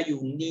 this is where you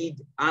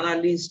need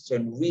analysts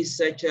and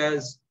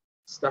researchers,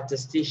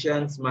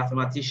 statisticians,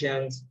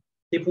 mathematicians,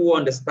 people who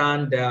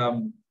understand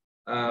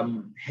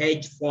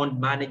hedge fund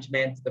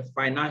management, the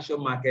financial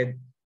market,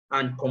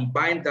 and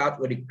combine that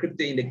with the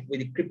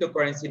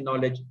cryptocurrency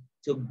knowledge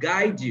to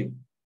guide you.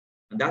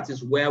 And that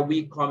is where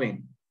we come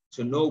in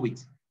to know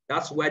it.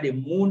 That's where the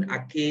Moon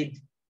Arcade,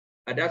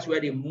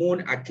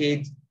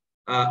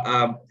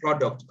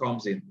 product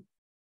comes in.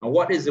 And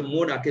what is the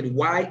Moon Arcade?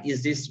 Why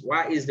is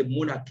the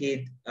Moon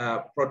Arcade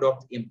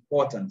product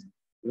important?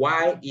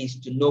 Why is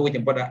to know it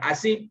important? I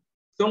see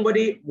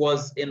somebody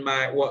was in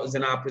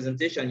our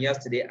presentation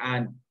yesterday,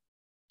 and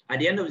at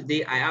the end of the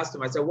day, I asked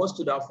him, I said, what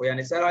stood out for you? And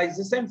he said, oh, it's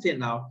the same thing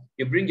now.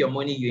 You bring your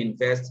money, you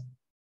invest.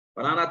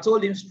 But and I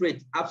told him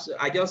straight,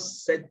 I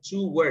just said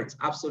 2 words,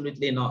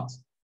 absolutely not.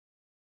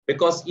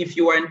 Because if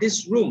you are in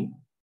this room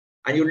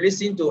and you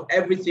listen to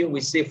everything we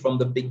say from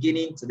the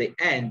beginning to the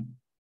end,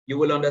 you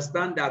will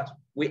understand that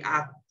we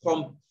are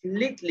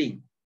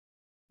completely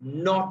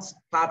not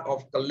part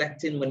of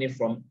collecting money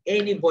from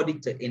anybody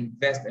to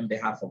invest on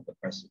behalf of the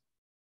person.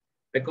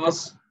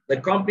 Because the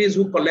companies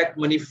who collect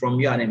money from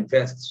you and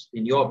invest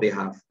in your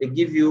behalf, they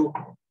give you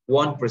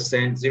 1%,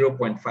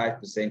 0.5%,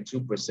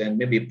 2%,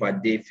 maybe per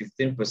day,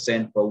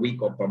 15% per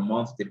week or per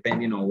month,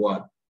 depending on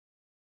what.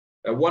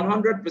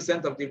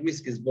 100% of the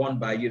risk is borne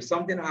by you. If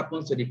something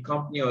happens to the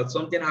company or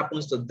something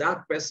happens to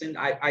that person,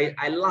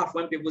 I laugh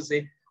when people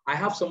say, I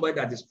have somebody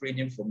that is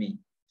trading for me.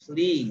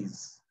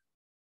 Please.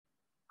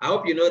 I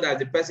hope you know that if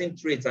the person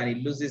trades and he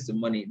loses the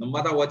money, no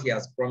matter what he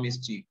has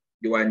promised you,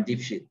 you are in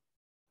deep shit.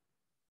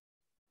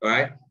 All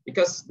right?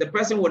 Because the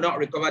person will not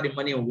recover the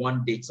money in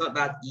one day. It's not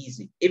that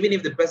easy. Even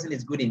if the person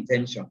is good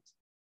intentions,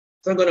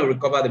 it's not going to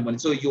recover the money.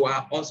 So you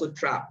are also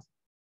trapped.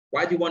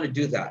 Why do you want to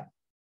do that?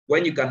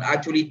 When you can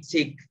actually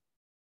take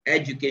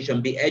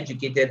education, be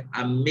educated,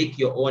 and make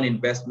your own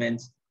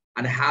investments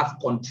and have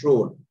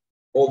control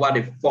over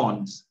the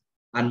funds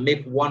and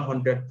make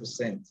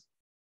 100%.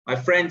 My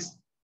friends,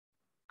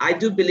 I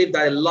do believe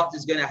that a lot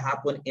is going to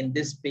happen in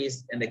this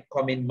space in the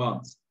coming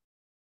months.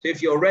 So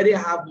if you already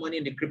have money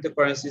in the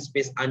cryptocurrency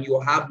space and you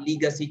have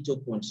legacy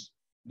tokens,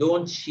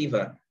 don't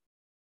shiver.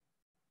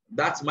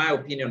 That's my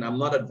opinion. I'm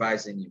not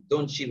advising you.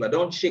 Don't shiver.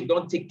 Don't shake.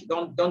 Don't.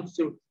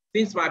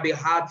 Things might be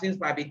hard. Things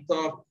might be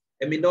tough.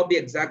 It may not be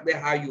exactly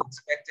how you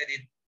expected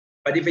it.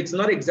 But if it's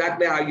not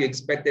exactly how you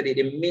expected it,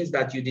 it means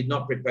that you did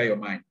not prepare your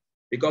mind.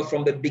 Because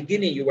from the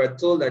beginning, you were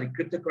told that the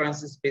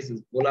cryptocurrency space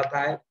is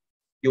volatile.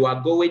 You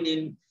are going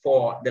in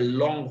for the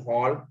long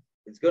haul.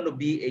 It's going to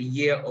be a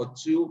year or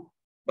two,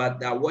 but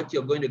what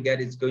you're going to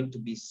get is going to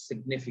be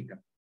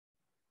significant.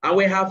 And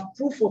we have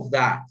proof of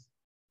that,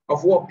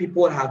 of what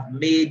people have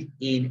made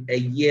in a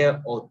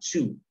year or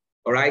two,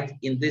 all right,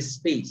 in this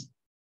space.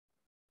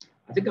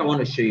 I think I want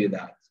to show you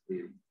that.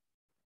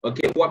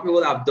 Okay, what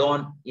people have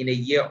done in a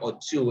year or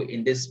two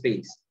in this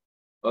space,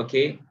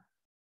 okay?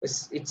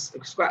 It's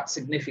quite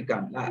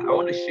significant. I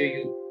want to show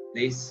you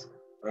this,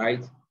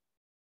 right?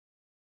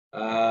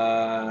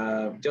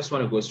 Just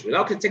want to go through.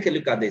 Okay, take a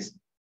look at this.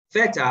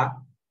 Theta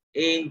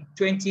in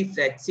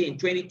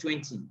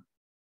 2020,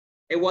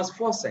 it was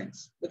 4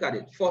 cents. Look at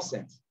it, 4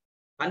 cents.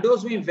 And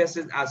those who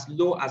invested as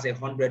low as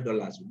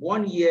 $100,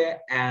 1 year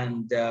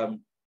and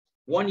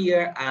 1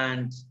 year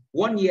and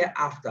 1 year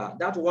after,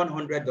 that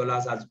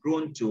 $100 has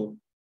grown to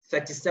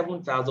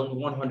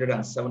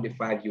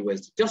 37,175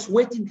 USD, just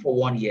waiting for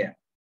 1 year.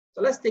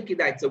 So let's take it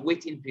that it's a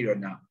waiting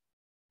period now.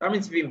 That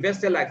means if you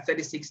invested like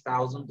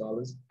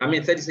 $36,000,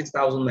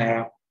 36,000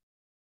 Naira,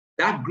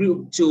 that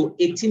grew to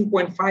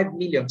 18.5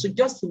 million. So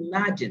just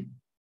imagine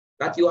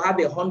that you have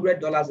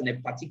 $100 in a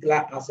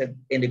particular asset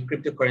in the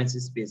cryptocurrency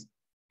space,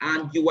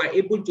 and you were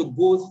able to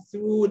go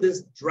through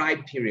this dry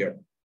period.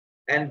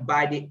 And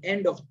by the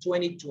end of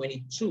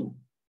 2022,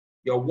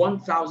 your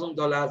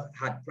 $1,000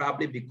 had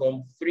probably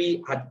become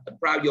your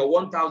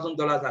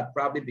 $1,000 had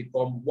probably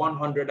become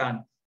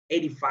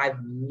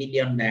 185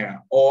 million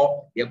Naira,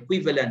 or the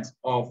equivalent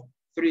of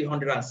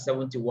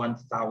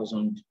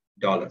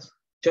 $371,000.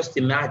 Just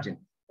imagine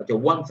that your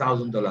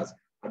 $1,000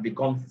 had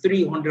become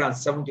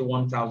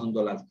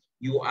 $371,000.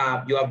 You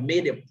have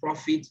made a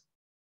profit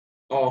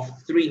of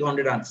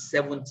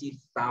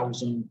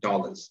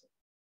 $370,000.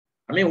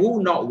 I mean, who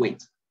will not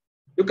wait?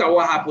 Look at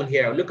what happened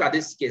here. Look at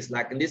this case,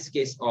 like in this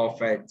case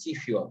of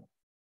T-Fuel.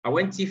 And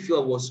when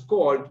T-Fuel was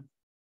called,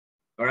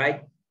 all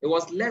right, it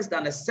was less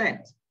than a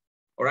cent,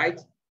 all right?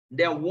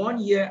 Then 1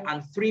 year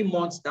and 3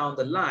 months down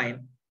the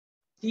line,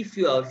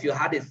 T-Fuel, if you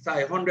had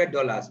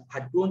 $100,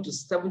 had grown to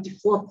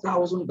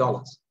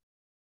 $74,000.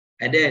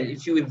 And then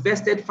if you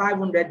invested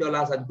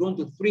 $500, had grown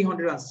to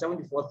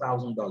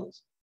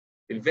 $374,000.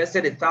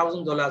 Invested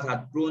 $1,000,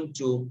 had grown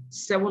to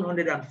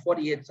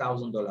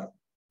 $748,000.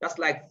 That's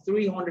like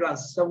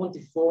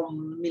 374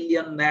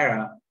 million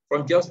Naira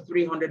from just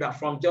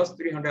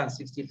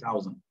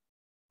 360,000.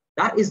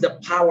 That is the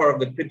power of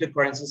the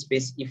cryptocurrency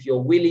space if you're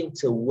willing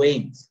to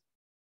wait.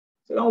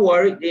 So don't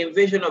worry, the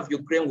invasion of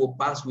Ukraine will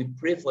pass. We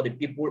pray for the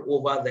people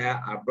over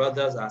there, our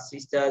brothers, our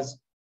sisters,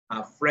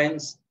 our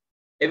friends,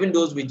 even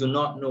those we do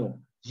not know,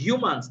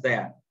 humans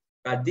there.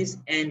 that this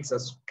ends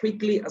as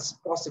quickly as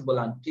possible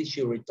and peace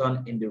should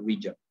return in the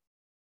region.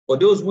 For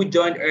those who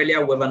joined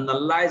earlier, we've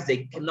analyzed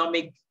the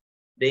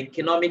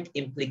economic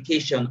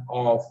implication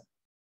of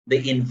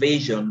the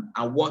invasion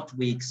and what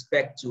we're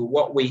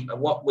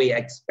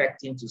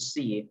expecting to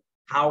see,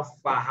 how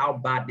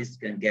bad this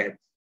can get.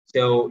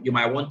 So you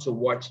might want to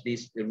watch the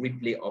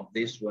replay of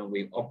this when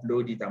we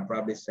upload it and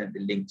probably send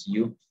the link to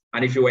you.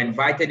 And if you were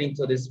invited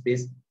into this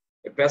space,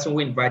 the person who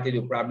invited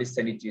you probably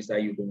send it to you so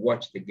you can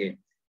watch the game.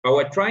 But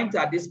we're trying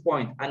to, at this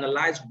point,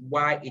 analyze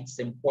why it's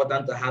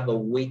important to have a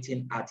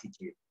waiting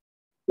attitude,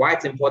 why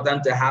it's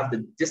important to have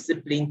the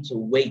discipline to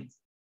wait,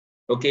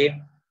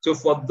 okay? So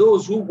for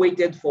those who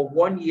waited for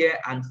 1 year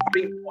and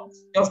 3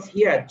 months, just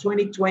here,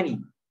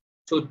 2020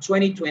 to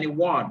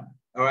 2021,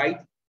 all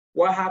right,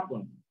 what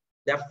happened?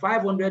 The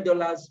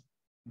 $500,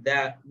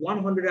 the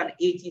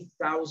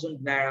 180,000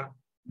 Naira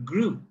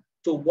grew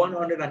to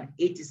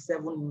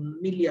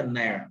 187 million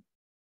Naira.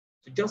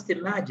 So just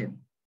imagine,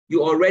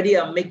 you already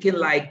are making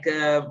like,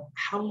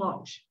 how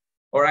much?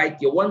 All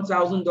right, your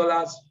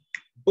 $1,000,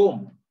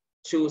 boom,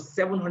 to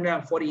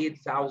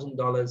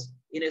 $748,000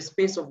 in a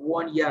space of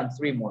 1 year and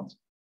 3 months.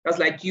 That's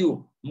like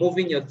you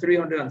moving your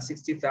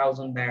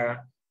 360,000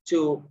 Naira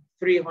to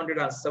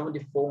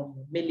 374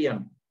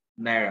 million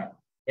Naira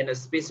in a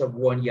space of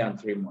 1 year and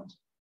 3 months.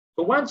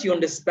 So once you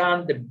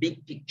understand the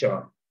big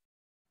picture,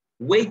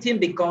 waiting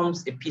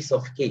becomes a piece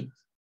of cake.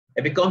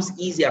 It becomes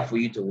easier for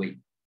you to wait.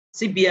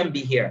 See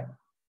BNB here.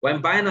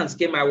 When Binance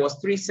came, I was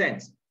 3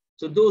 cents.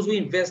 So those who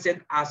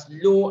invested as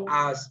low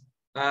as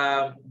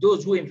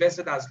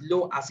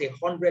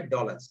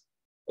 $100,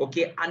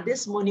 okay, and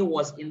this money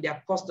was in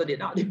their custody.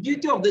 Now, the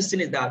beauty of this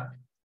thing is that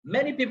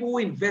many people who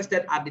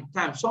invested at the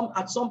time,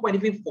 at some point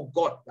even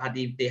forgot that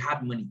they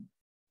had money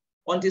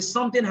until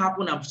something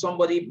happened and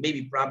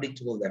somebody probably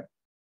told them,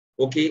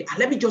 okay,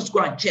 let me just go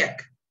and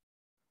check.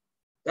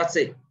 That's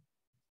it.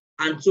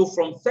 And so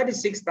from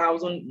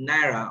 36,000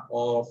 Naira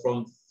or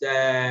from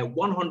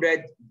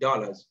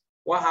 $100,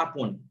 what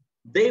happened?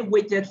 They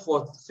waited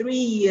for 3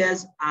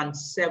 years and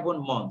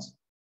 7 months.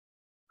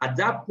 At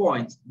that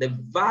point, the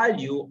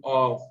value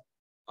of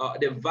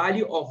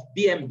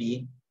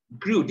BNB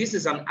grew. This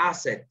is an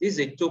asset. This is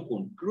a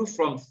token. Grew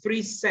from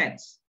 3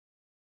 cents,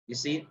 you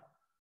see,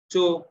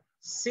 to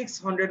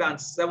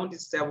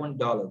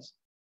 $677.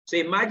 So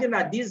imagine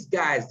that these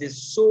guys, they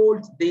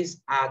sold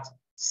this at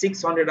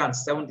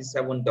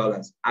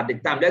 $677 at the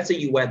time. Let's say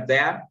you were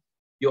there,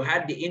 you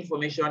had the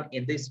information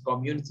in this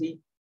community,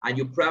 and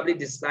you probably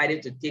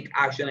decided to take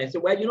action and say,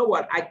 well, you know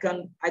what, I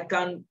can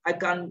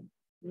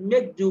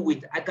make do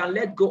with, I can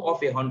let go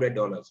of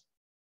 $100,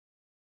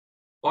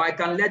 or I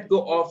can let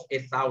go of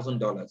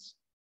 $1,000.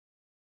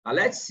 Now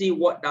let's see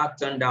what that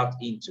turned out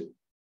into.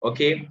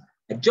 Okay,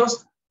 I'm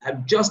just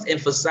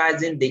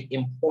emphasizing the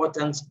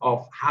importance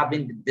of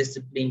having the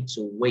discipline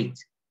to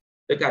wait.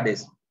 Look at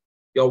this.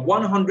 Your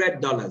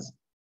 $100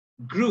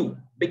 grew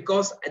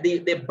because the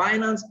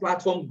Binance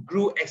platform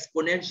grew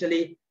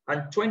exponentially,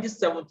 and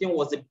 2017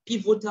 was a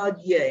pivotal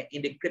year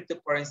in the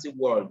cryptocurrency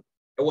world.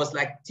 It was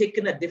like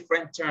taking a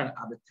different turn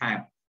at the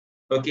time,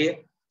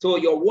 okay? So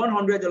your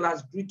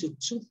 $100 grew to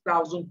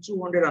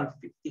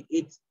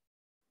 $2,258,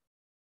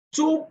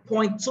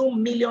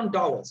 $2.2 million,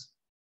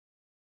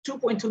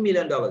 $2.2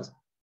 million.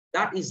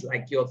 That is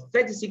like your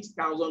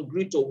 36,000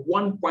 grew to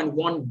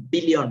 1.1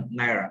 billion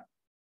Naira.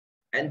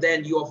 And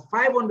then your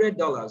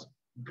 $500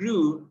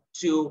 grew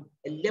to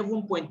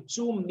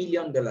 $11.2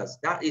 million.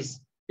 That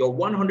is your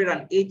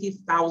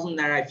 180,000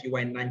 Naira if you were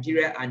in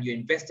Nigeria and you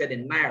invested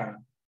in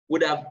Naira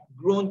would have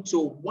grown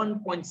to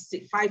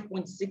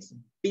 5.6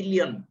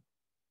 billion.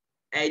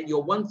 And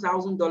your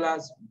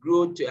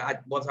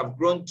 $1,000 must have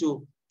grown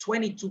to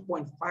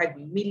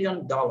 $22.5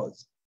 million,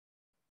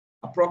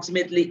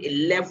 approximately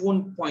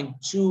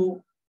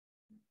 11.2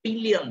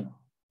 billion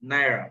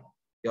Naira.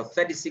 Your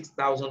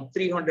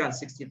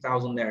 36,360,000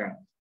 Naira.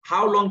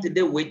 How long did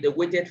they wait? They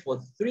waited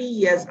for 3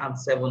 years and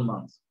 7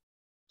 months.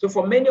 So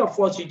for many of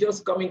us, you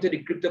just come into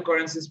the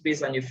cryptocurrency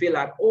space and you feel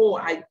like, oh,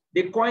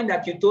 the coin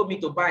that you told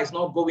me to buy is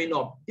not going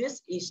up.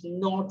 This is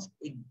not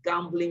a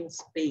gambling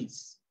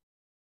space.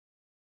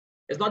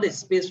 It's not a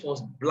space for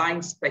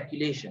blind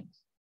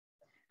speculations.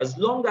 As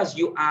long as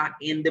you are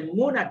in the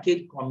Moon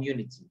Arcade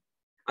community,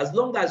 as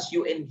long as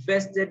you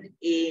invested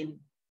in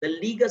the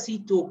legacy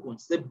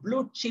tokens, the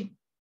blue chip,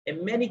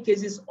 in many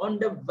cases,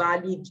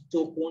 undervalued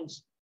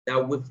tokens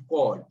that we've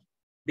called,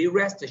 be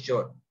rest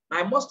assured.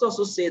 I must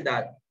also say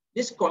that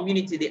this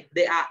community,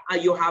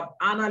 you have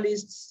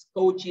analysts,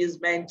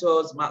 coaches,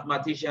 mentors,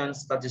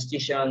 mathematicians,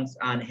 statisticians,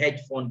 and hedge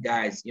fund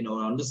guys,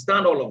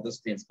 understand all of those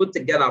things, put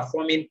together,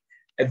 forming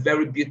a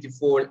very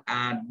beautiful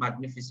and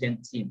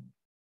magnificent team.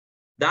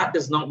 That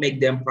does not make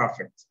them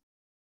perfect.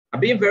 I'm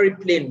being very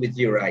plain with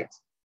you, right?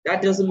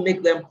 That doesn't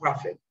make them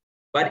perfect.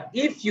 But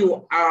if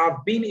you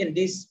have been in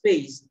this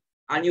space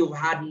and you've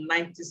had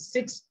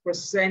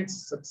 96%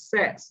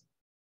 success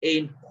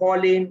in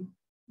calling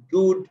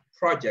good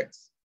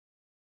projects,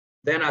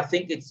 then I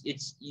think it's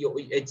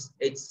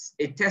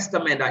a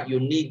testament that you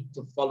need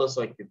to follow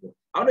such people.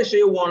 I want to show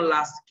you one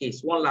last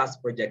case, one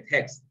last project,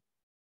 Hex.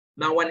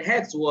 Now, when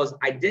Hex was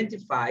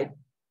identified,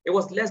 it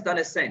was less than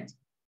a cent.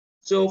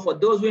 So for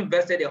those who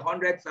invested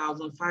 $100,000,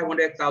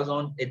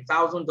 $500,000,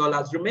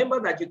 $1,000, remember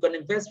that you can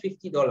invest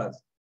 $50.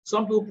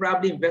 Some people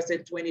probably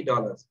invested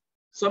 $20.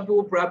 Some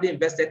people probably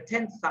invested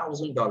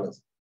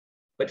 $10,000.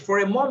 But for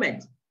a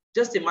moment,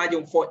 just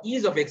imagine, for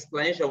ease of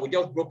explanation, we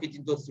just broke it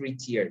into 3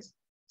 tiers.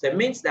 So it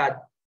means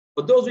that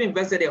for those who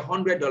invested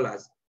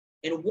 $100,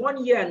 in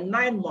 1 year and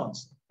 9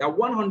 months, that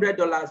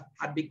 $100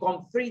 had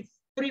become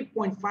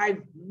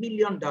 $3.5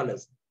 million.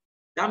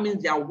 That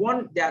means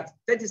that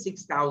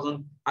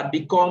 36,000 had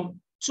become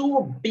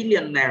 2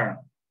 billion naira.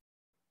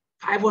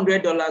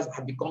 $500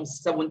 had become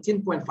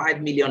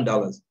 $17.5 million.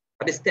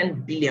 That is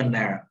 10 billion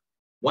naira.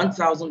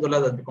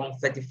 $1,000 has become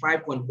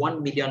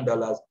 $35.1 million.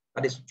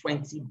 That is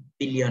 20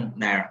 billion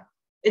naira.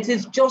 It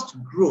is just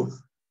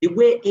growth. The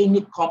way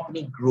any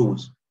company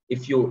grows,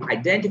 if you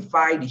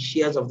identify the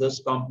shares of those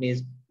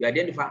companies, you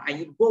identify and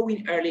you go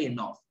in early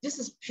enough. This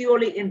is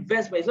purely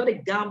investment. It's not a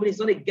gamble. It's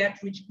not a get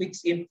rich quick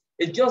scheme.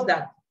 It's just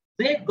that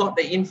they got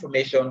the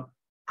information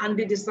and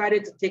they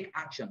decided to take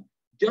action.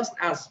 Just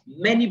as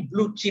many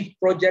blue chip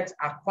projects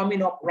are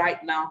coming up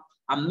right now,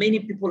 and many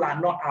people are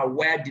not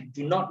aware, they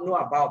do not know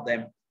about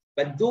them,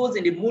 but those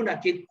in the Moon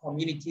Arcade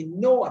community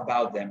know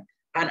about them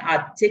and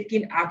are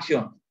taking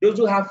action. Those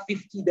who have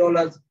 $50,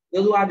 those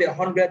who have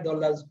 $100,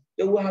 those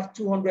who have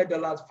 $200,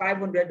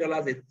 $500,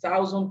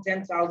 $1,000,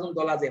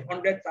 $10,000,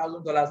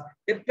 $100,000,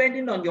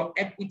 depending on your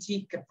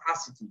equity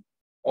capacity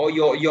or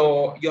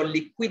your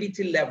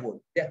liquidity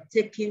level, they're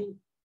taking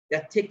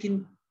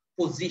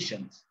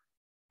positions.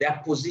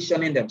 They're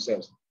positioning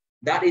themselves.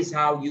 That is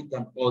how you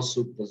can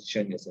also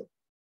position yourself.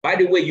 By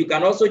the way, you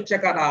can also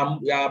check out our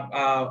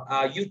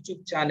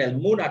YouTube channel,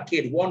 Moon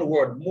Arcade, one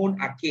word, Moon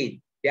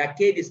Arcade. The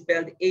arcade is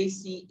spelled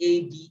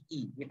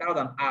A-C-A-D-E without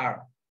an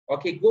R.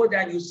 Okay, go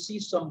there and you see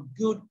some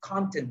good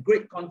content,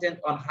 great content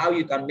on how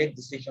you can make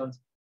decisions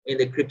in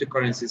the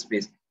cryptocurrency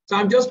space. So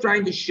I'm just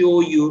trying to show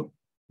you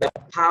the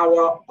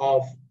power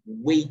of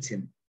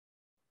waiting.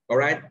 All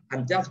right,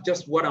 and that's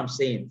just what I'm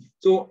saying.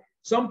 So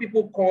some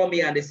people call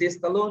me and they say,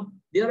 Stallone,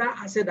 the other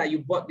asset that you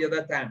bought the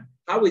other time,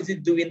 how is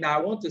it doing now?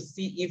 I want to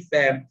see if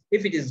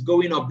it is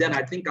going up, then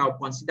I think I'll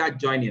consider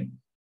joining.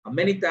 And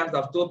many times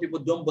I've told people,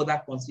 don't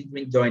bother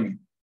considering joining.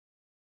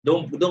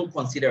 Don't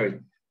consider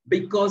it.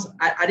 Because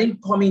I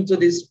didn't come into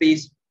this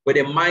space with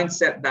a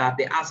mindset that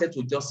the assets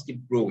will just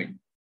keep growing.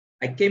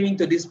 I came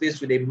into this space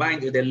with a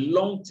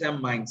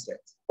long-term mindset,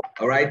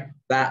 all right?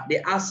 That the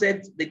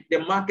asset, the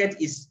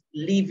market is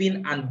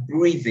living and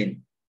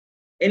breathing.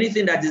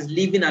 Anything that is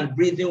living and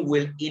breathing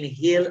will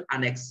inhale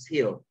and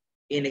exhale.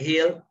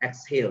 Inhale,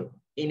 exhale,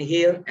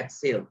 inhale,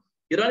 exhale.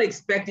 You don't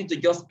expect it to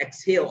just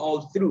exhale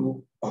all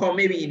through or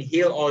maybe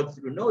inhale all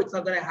through. No, it's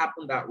not going to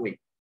happen that way.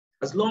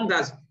 As long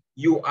as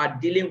you are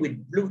dealing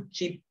with blue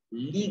chip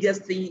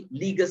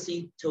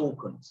legacy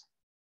tokens.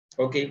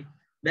 Okay.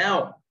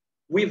 Now,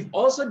 we've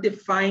also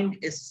defined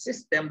a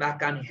system that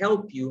can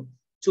help you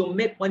to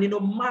make money no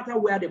matter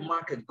where the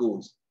market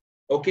goes.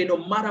 Okay, no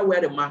matter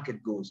where the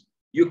market goes.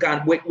 You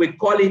can, we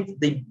call it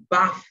the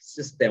BAF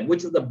system,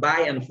 which is the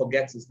buy and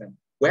forget system.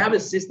 We have a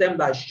system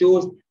that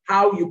shows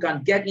how you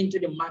can get into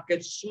the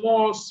market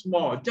small,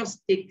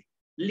 just take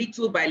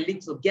little by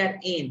little, get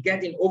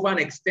in over an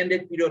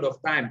extended period of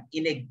time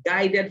in a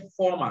guided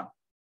format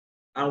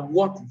and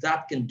what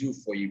that can do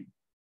for you.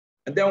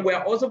 And then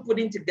we're also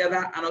putting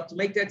together an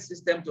automated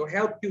system to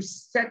help you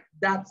set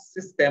that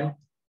system,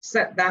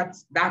 set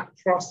that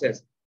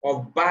process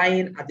of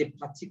buying at a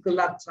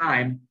particular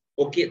time.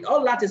 Okay,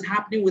 all that is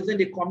happening within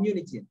the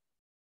community.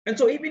 And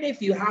so even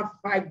if you have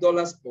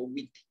 $5 per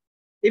week,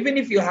 even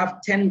if you have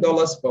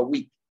 $10 per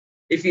week,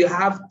 if you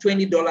have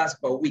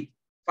 $20 per week,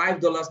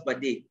 $5 per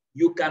day,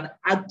 you can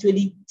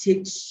actually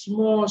take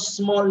small,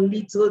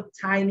 little,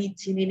 tiny,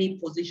 teeny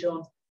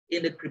positions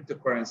in the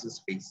cryptocurrency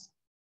space.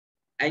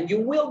 And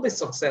you will be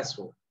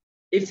successful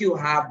if you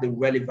have the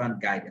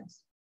relevant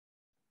guidance.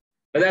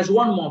 But there's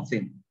one more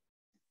thing.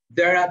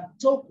 There are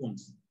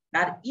tokens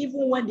that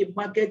even when the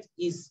market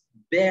is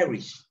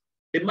bearish,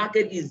 the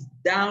market is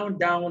down,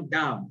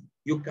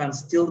 you can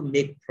still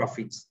make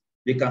profits.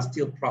 You can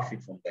still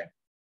profit from them.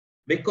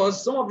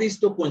 Because some of these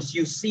tokens,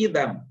 you see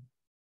them,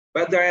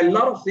 but there are a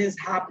lot of things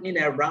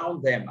happening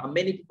around them, and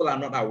many people are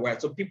not aware.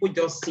 So people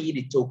just see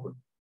the token.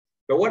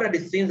 But what are the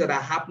things that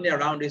are happening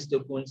around these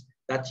tokens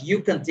that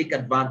you can take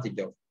advantage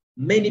of?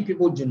 Many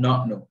people do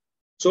not know.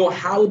 So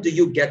how do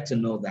you get to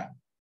know that?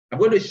 I'm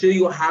going to show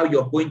you how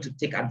you're going to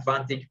take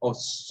advantage of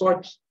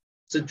such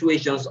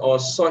situations or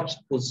such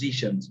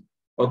positions,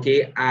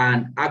 okay,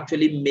 and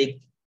actually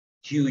make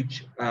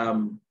huge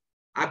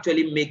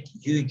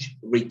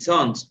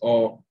returns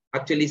or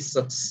actually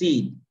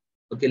succeed.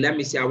 Okay, let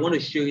me see. I want to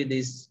show you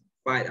this.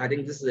 I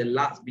think this is the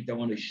last bit I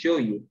want to show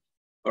you.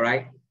 All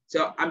right.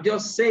 So I'm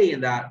just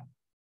saying that,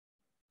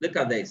 look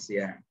at this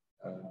here.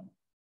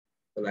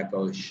 Like I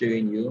was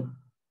showing you.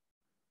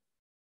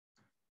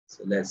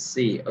 So let's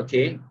see.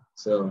 Okay.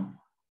 So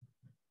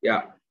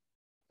yeah.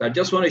 So I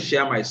just want to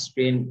share my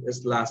screen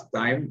this last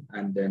time,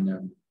 and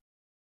then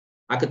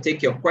I could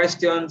take your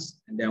questions,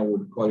 and then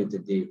we'll call it a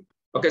day.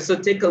 Okay, so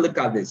take a look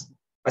at this.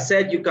 I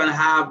said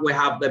we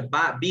have the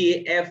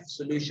BAF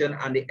solution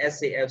and the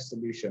SAF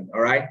solution, all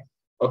right?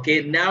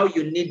 Okay, now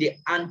you need the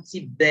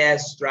anti-bear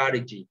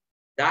strategy.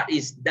 That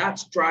is that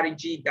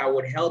strategy that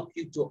would help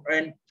you to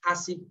earn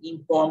passive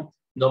income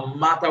no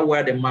matter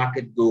where the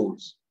market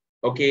goes.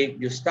 Okay,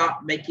 you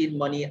start making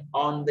money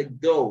on the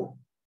go.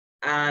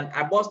 And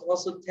I must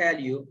also tell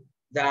you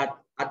that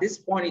at this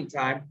point in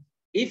time,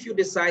 if you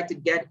decide to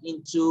get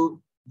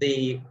into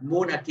the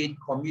Moon Arcade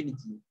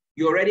community,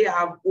 you already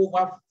have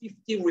over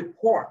 50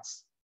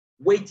 reports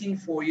waiting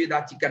for you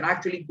that you can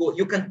actually go.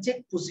 You can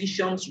take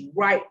positions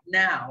right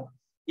now.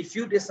 If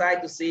you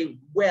decide to say,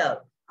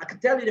 well, I can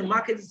tell you the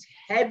market is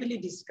heavily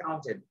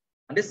discounted,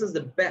 and this is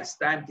the best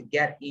time to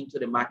get into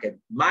the market.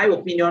 My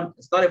opinion,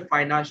 it's not a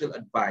financial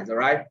advice, all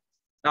right?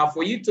 Now,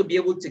 for you to be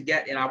able to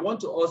get in, I want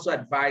to also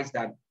advise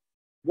that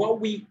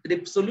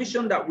the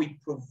solution that we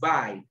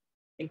provide,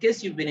 in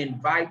case you've been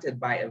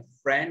invited by a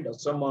friend or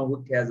someone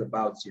who cares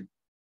about you,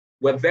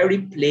 we're very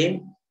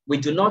plain. We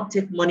do not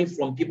take money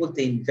from people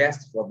to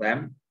invest for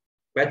them,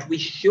 but we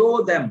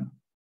show them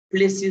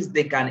places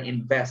they can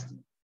invest in.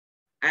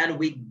 And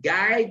we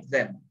guide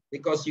them,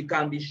 because you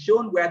can be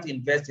shown where to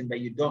invest in,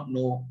 but you don't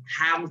know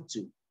how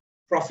to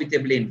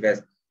profitably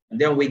invest. And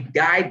then we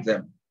guide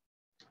them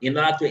in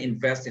order to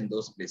invest in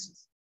those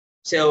places.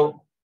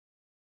 So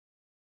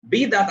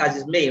be that as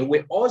it may,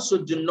 we also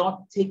do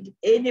not take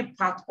any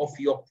part of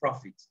your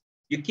profit.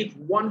 You keep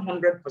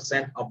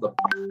 100% of the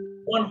profit,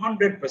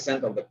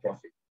 100% of the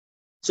profit.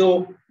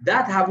 So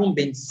that having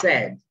been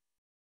said,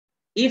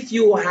 if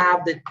you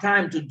have the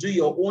time to do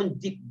your own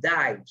deep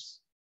dives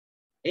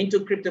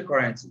into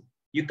cryptocurrency,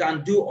 you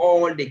can do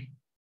all the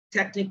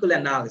technical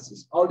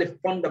analysis, all the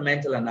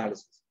fundamental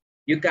analysis.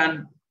 You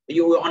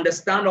will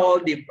understand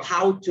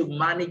how to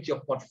manage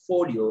your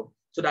portfolio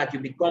so that you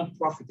become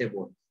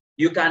profitable.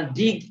 You can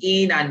dig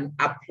in and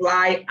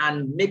apply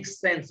and make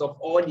sense of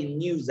all the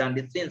news and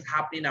the things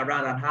happening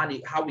around, and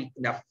how it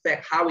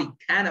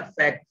can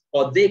affect,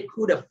 or they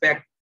could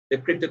affect the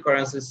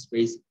cryptocurrency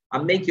space,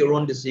 and make your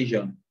own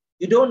decision.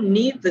 You don't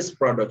need this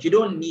product. You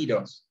don't need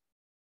us,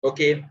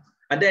 okay?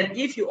 And then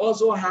if you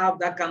also have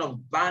that kind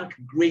of bank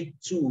grade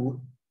tools,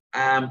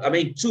 and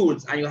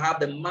you have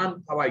the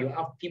manpower, you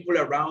have people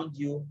around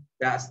you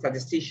that are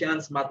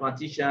statisticians,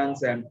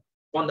 mathematicians, and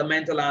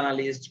fundamental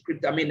analysts,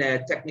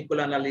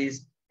 technical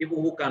analysts, people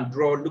who can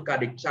look at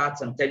the charts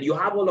and tell you,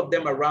 have all of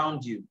them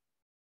around you,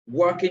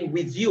 working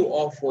with you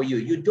or for you.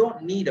 You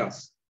don't need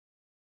us.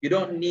 You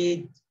don't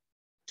need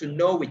to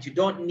know it. You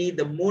don't need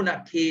the Moon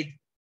Arcade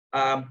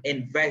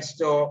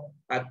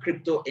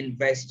crypto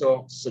investor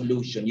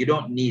solution. You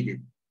don't need it.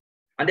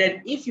 And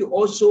then if you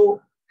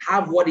also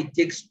have what it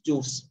takes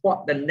to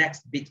spot the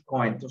next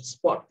Bitcoin, to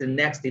spot the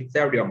next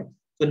Ethereum,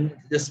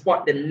 to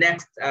spot the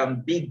next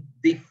big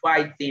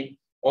DeFi thing,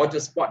 or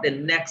to spot the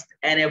next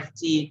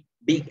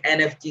big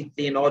NFT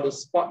thing, or to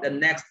spot the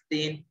next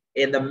thing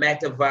in the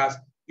metaverse,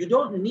 you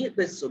don't need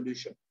this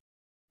solution.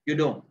 You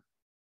don't.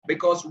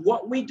 Because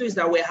what we do is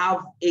that we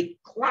have a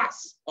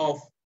class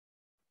of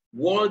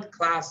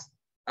world-class,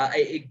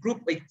 a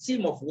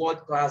team of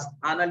world-class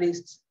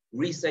analysts,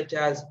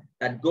 researchers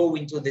that go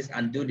into this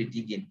and do the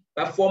digging.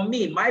 But for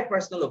me, my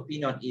personal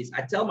opinion is,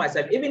 I tell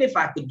myself, even if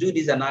I could do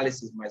this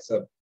analysis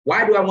myself,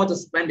 why do I want to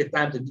spend the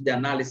time to do the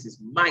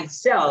analysis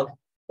myself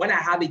when I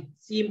have a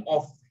team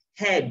of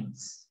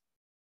heads,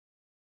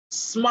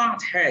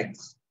 smart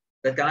heads,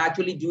 that can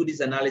actually do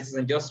this analysis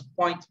and just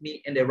point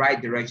me in the right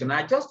direction?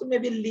 I just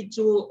maybe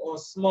little or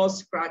small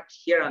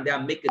scratch here and there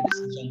and make a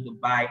decision to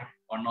buy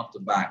or not to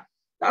buy.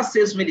 That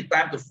saves me the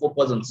time to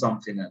focus on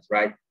something else,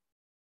 right?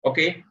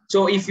 Okay,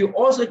 so if you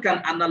also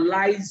can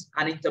analyze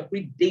and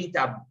interpret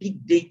data,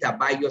 big data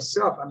by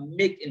yourself, and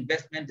make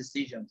investment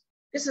decisions,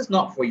 this is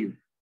not for you.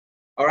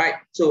 All right,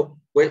 so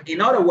in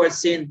other words,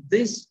 saying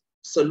this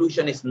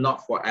solution is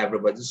not for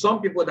everybody.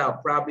 Some people that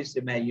will probably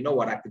say, man, you know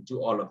what, I could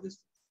do all of this.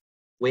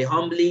 We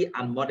humbly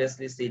and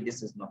modestly say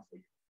this is not for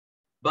you.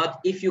 But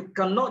if you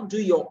cannot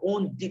do your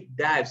own deep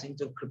dives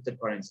into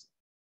cryptocurrency,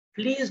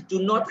 please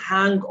do not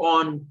hang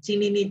on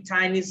teeny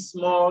tiny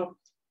small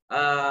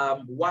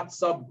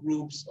WhatsApp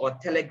groups or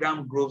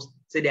Telegram groups.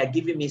 Say they're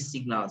giving me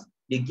signals.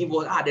 They give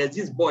us, there's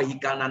this boy, he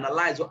can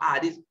analyze,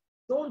 this.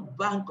 Don't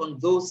bank on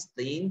those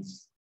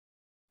things.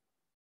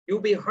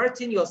 You'll be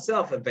hurting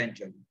yourself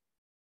eventually.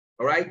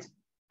 All right?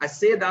 I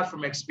say that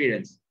from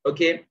experience,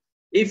 okay?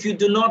 If you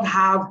do not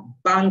have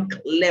bank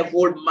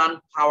level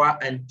manpower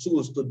and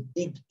tools to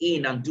dig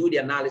in and do the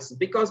analysis,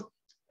 because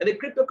in the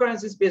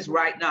cryptocurrency space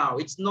right now,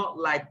 it's not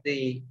like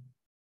the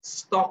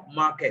stock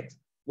market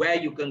where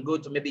you can go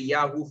to maybe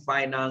Yahoo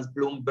Finance,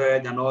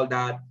 Bloomberg and all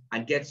that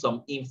and get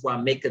some info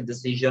and make a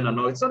decision and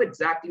all. It's not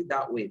exactly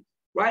that way.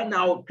 Right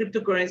now,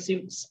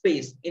 cryptocurrency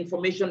space,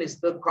 information is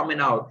still coming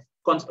out.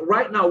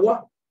 Right now,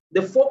 what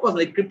the focus on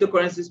the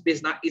cryptocurrency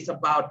space now is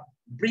about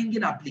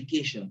bringing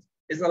applications.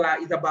 It's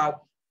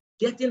about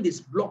getting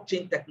this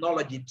blockchain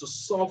technology to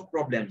solve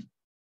problems.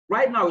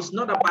 Right now, it's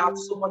not about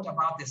so much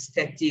about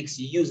aesthetics,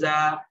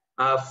 user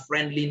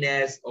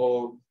friendliness,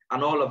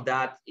 and all of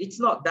that. It's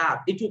not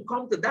that. It will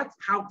come to that's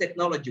how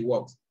technology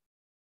works.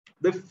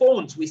 The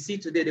phones we see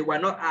today, they were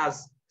not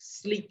as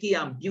sleeky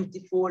and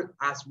beautiful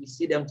as we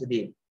see them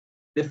today.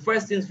 The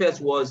first things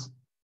first was,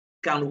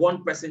 can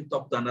one person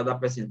talk to another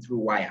person through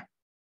wire?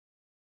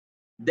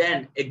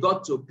 Then it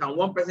got to, can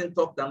one person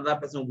talk to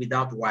another person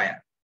without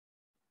wire?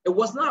 It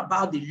was not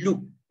about the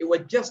look. It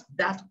was just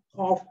that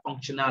core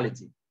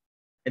functionality.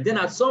 And then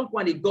at some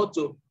point it got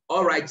to,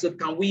 all right, so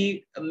can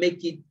we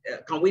make it,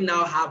 can we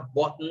now have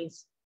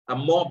buttons,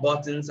 more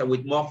buttons and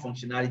with more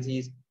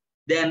functionalities?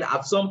 Then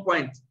at some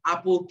point,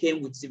 Apple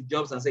came with Steve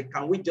Jobs and said,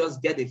 can we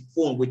just get a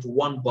phone with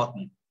one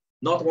button?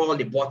 Not all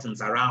the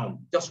buttons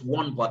around, just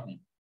one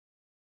button.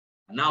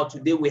 And now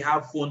today we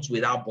have phones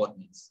without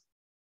buttons.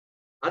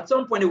 At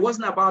some point, it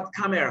wasn't about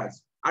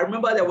cameras. I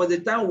remember there was a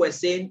time we were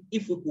saying,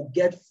 if we could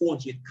get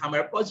phones with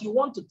camera, because you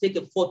want to take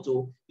a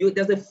photo,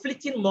 there's a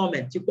fleeting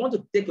moment. You want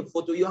to take a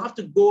photo, you have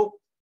to go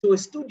to a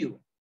studio.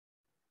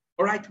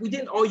 All right,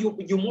 or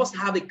you must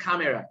have a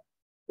camera.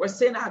 We're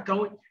saying, can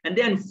we? And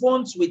then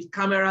phones with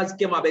cameras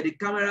came up, but the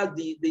cameras,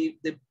 the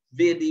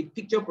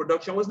picture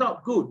production was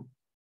not good.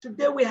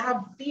 Today we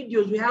have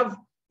videos,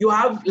 you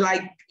have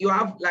like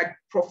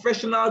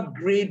professional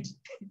grade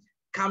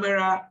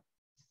camera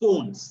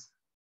phones.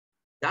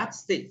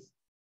 That's it.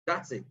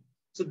 That's it.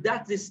 So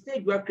that's the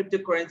stage where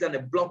cryptocurrency and the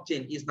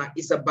blockchain is now.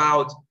 It's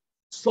about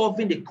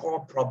solving the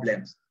core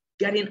problems,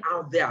 getting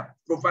out there,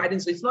 providing.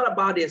 So it's not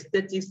about the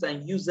aesthetics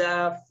and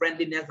user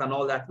friendliness and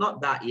all that. Not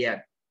that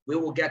yet. We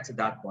will get to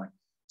that point.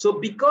 So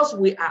because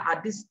we are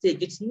at this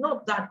stage, it's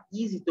not that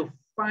easy to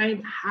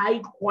find high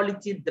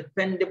quality,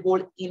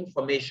 dependable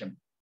information.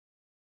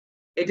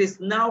 It is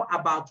now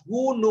about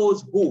who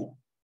knows who.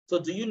 So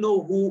do you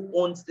know who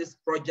owns this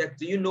project?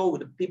 Do you know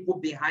the people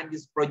behind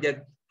this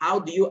project? How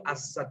do you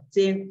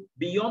ascertain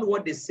beyond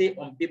what they say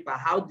on paper?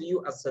 How do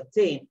you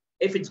ascertain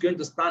if it's going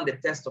to stand the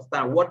test of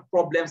time? What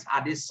problems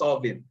are they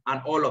solving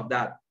and all of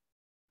that?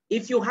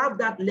 If you have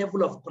that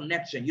level of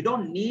connection, you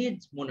don't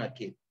need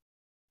Monarchy.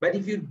 But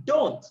if you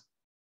don't,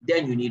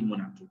 then you need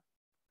Monarchy.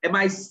 It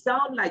might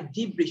sound like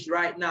gibberish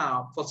right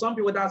now. For some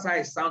people, that's how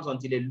it sounds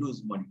until they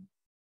lose money.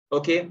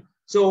 Okay,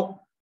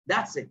 so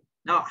that's it.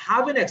 Now,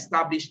 having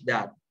established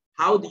that,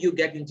 how do you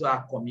get into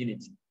our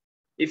community?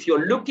 If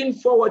you're looking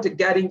forward to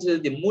getting into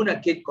the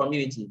Monarchy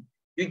community,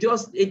 it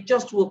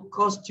just will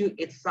cost you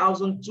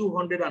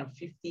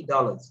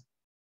 $1,250.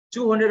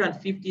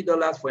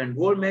 $250 for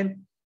enrollment,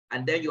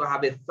 and then you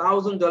have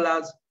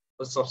 $1,000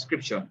 for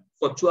subscription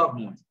for 12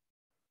 months.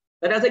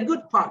 But there's a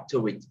good part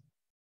to it.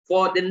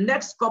 For the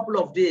next couple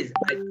of days,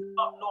 I do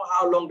not know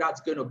how long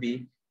that's going to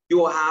be, you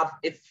will have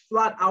a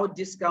flat out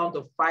discount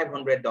of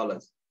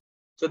 $500.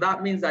 So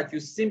that means that you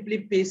simply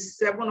pay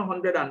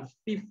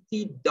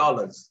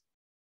 $750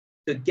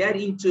 to get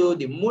into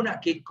the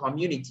Monarchy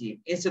community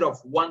instead of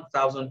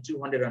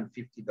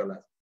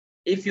 $1,250.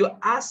 If you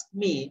ask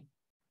me,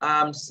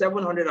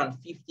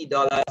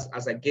 $750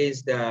 as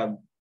against,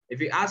 if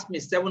you ask me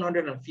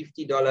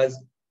 $750,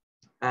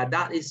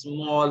 that is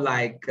more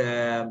like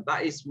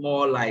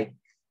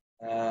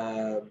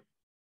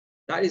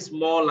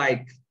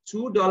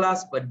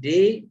 $2 per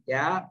day.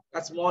 Yeah,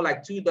 that's more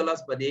like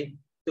 $2 per day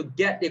to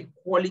get the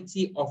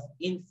quality of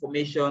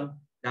information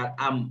that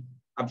I'm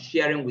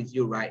sharing with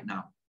you right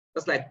now.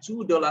 That's like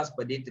 $2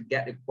 per day to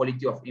get the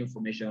quality of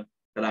information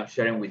that I'm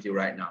sharing with you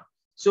right now.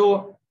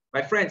 So,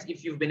 my friends,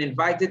 if you've been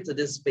invited to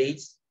this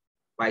space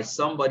by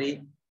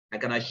somebody, I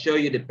can assure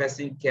you the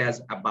person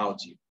cares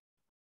about you.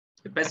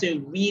 The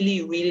person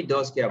really, really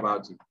does care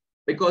about you.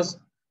 Because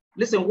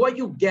listen, what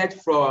you get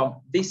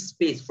from this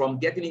space, from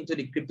getting into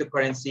the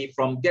cryptocurrency,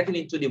 from getting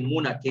into the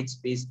Monarchy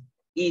space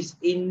is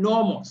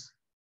enormous.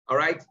 All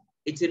right,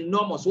 it's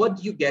enormous. What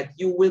do you get?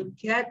 You will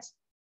get,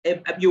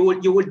 you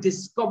will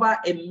discover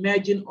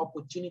emerging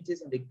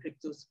opportunities in the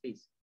crypto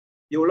space.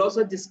 You will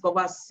also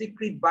discover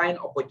secret buying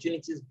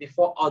opportunities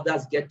before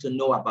others get to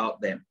know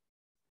about them.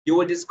 You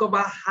will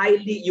discover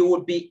you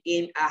will be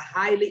in a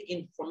highly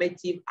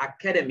informative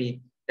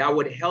academy that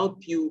would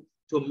help you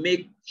to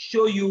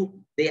show you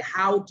the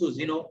how-tos.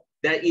 You know,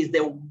 there is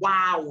the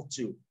wow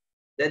to,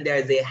 then there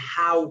is a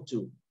how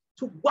to.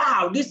 So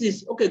wow, this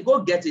is, okay,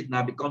 go get it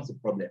now becomes a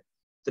problem.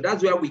 So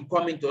that's where we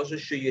come in to also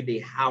show you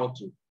the how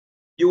to.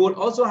 You will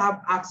also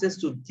have access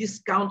to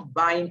discount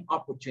buying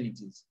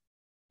opportunities.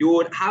 You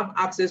would have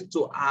access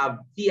to our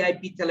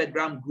VIP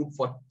Telegram group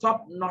for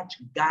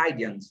top-notch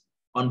guidance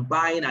on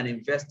buying and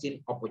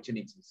investing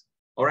opportunities.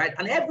 All right,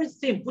 and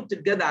everything put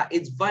together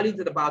is valued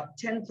at about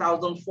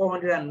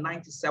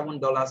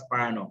 $10,497 per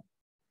annum.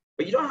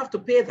 But you don't have to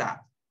pay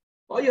that.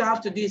 All you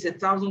have to do is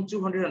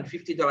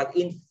 $1,250.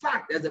 In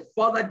fact, there's a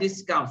further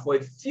discount for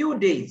a few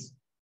days,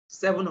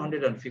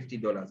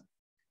 $750.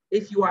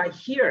 If you are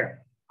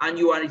here and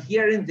you are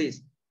hearing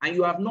this and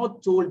you have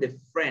not told a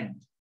friend,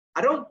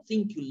 I don't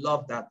think you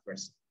love that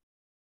person.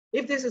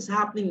 If this is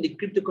happening in the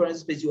cryptocurrency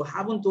space, you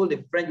haven't told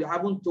a friend, you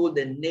haven't told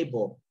a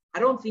neighbor, I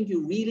don't think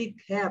you really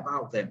care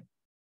about them.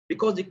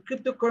 because the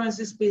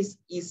cryptocurrency space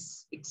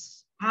is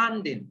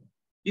expanding.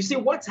 You see,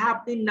 what's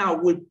happening now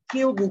will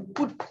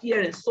put fear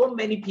in so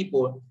many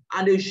people,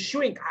 and they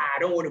shrink. I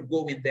don't want to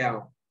go in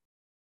there.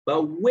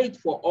 But wait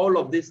for all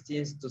of these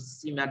things to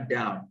simmer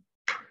down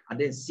and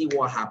then see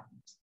what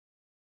happens.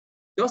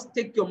 Just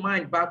take your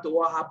mind back to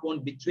what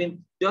happened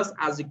just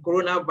as the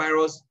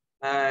coronavirus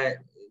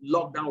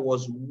lockdown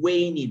was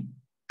waning,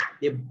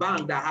 the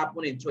bang that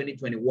happened in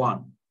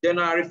 2021,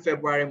 January,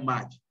 February,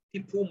 March,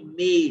 people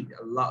made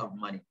a lot of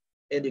money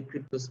in the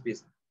crypto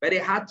space, but they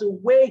had to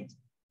wait.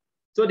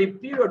 So the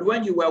period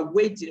when you were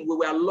waiting, we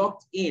were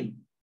locked in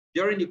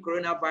during the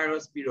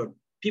coronavirus period.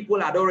 People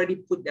had already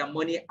put their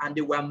money and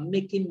they were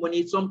making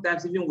money,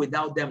 sometimes even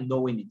without them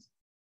knowing it.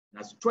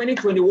 As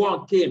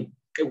 2021 came,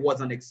 it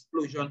was an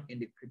explosion in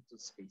the crypto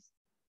space,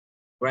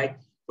 right?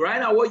 Right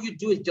now, what you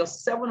do is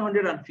just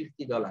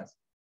 $750,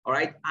 all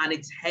right? And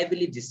it's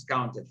heavily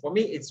discounted. For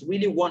me, it's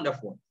really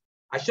wonderful.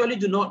 I surely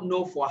do not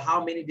know for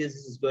how many days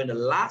this is going to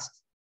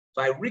last.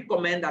 So I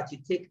recommend that you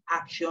take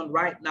action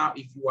right now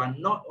if you are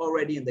not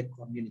already in the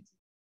community.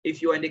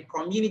 If you're in the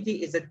community,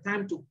 it's a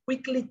time to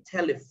quickly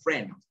tell a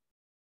friend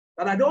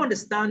that I don't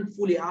understand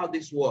fully how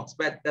this works,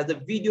 but there's a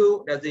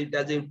video, there's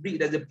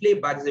a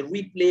playback, there's a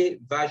replay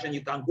version.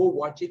 You can go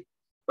watch it,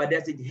 but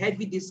there's a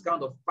heavy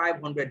discount of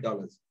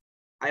 $500.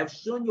 I have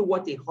shown you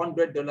what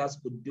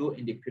 $100 could do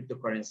in the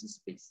cryptocurrency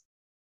space.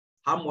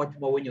 How much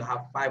more when you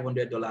have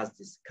 $500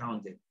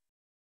 discounted?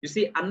 You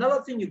see,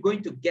 another thing you're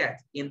going to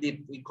get in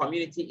the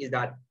community is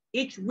that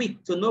each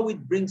week, to know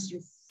it brings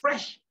you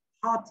fresh,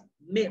 hot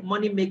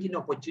money-making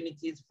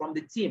opportunities from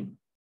the team,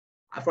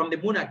 from the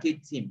Moon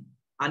Arcade team.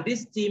 And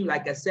this team,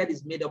 like I said,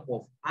 is made up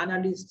of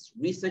analysts,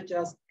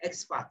 researchers,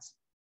 experts.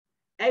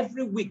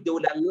 Every week, they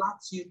will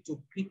alert you to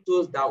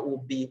cryptos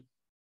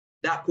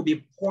that could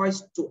be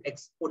poised to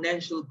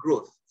exponential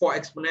growth, for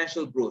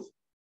exponential growth.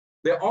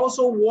 They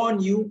also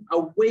warn you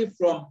away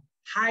from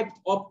hyped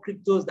up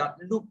cryptos that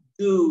look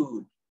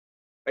good,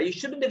 but you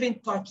shouldn't even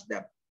touch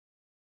them.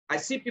 I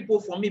see people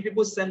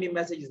send me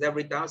messages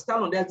every time.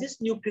 Stallone, there's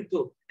this new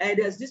crypto, and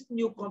there's this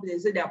new company. They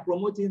say they are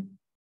promoting.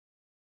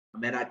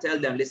 I tell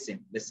them,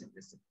 listen.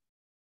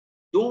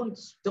 Don't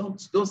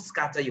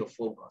scatter your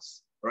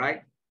focus,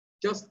 right?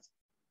 Just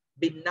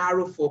be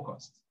narrow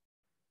focused.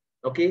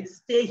 Okay,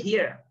 stay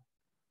here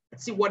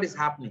and see what is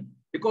happening.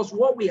 Because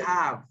what we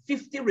have,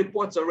 50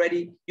 reports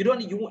already, you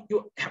don't even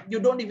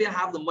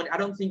have the money. I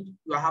don't think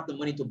you have the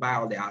money to buy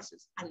all the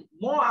assets. And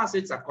more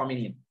assets are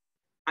coming in.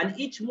 And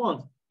each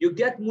month, you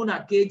get Moon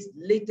Arcade's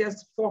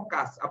latest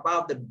forecast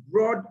about the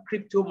broad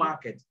crypto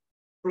market,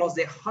 plus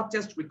the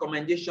hottest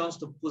recommendations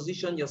to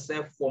position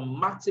yourself for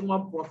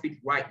maximum profit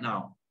right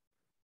now.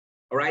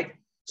 All right.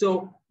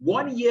 So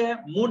 1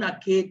 year Moon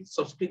Arcade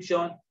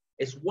subscription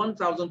is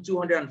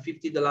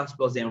 $1,250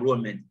 plus the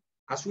enrollment.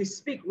 As we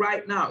speak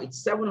right now,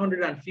 it's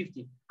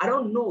 $750. I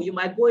don't know. You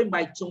might go in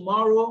by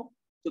tomorrow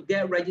to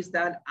get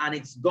registered and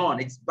it's gone.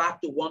 It's back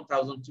to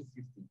 $1,250.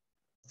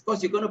 Of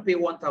course, you're going to pay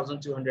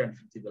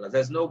 $1,250.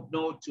 There's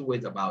no two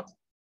ways about it,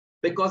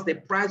 because the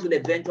price will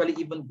eventually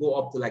even go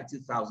up to like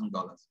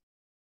 $2,000.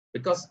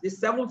 Because this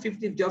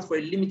 $750 is just for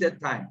a limited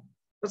time.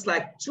 That's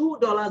like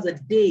 $2 a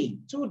day,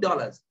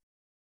 $2.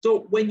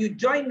 So when you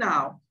join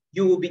now,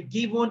 you will be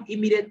given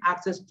immediate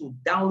access to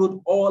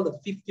download all the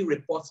 50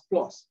 reports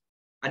plus.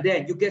 And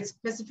then you get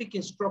specific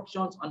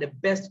instructions on the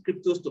best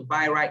cryptos to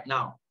buy right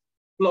now.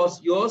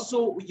 Plus, you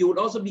would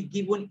also be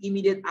given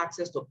immediate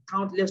access to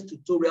countless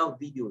tutorial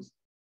videos.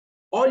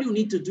 All you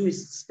need to do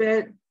is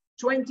spend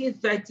 20,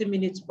 30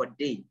 minutes per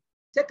day.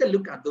 Take a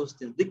look at those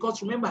things,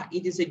 because remember,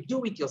 it is a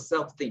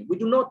do-it-yourself thing. We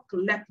do not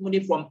collect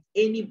money from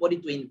anybody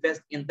to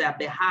invest in their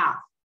behalf.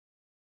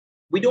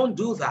 We don't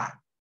do that.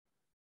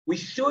 We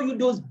show you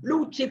those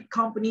blue chip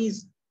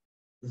companies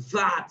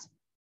that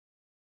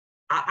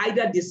are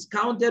either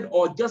discounted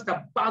or just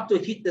about to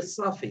hit the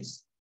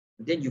surface.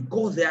 And then you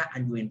go there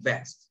and you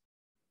invest.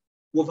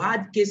 We've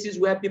had cases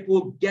where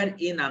people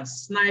get in and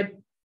snipe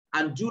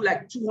and do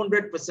like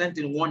 200%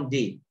 in one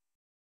day.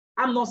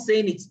 I'm not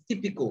saying it's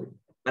typical,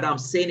 but I'm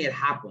saying it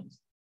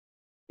happens.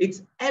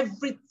 It's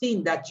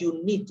everything that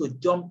you need to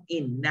jump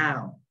in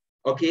now,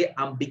 okay,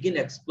 and begin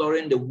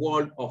exploring the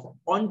world of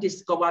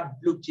undiscovered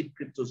blue chip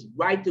cryptos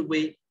right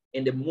away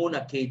in the Moon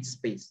Arcade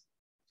space.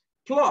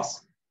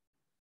 Plus,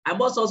 I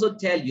must also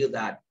tell you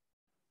that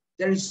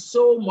there is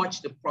so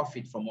much to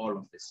profit from all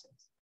of this.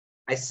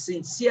 I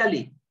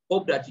sincerely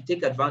hope that you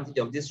take advantage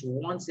of this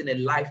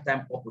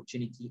once-in-a-lifetime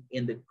opportunity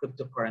in the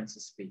cryptocurrency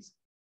space.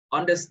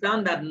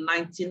 Understand that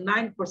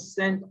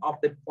 99% of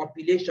the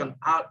population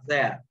out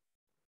there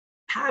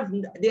have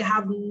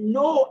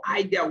no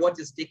idea what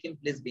is taking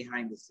place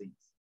behind the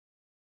scenes.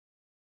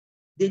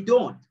 They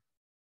don't.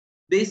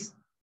 There's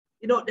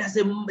a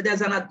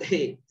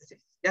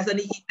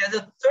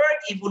third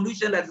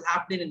evolution that's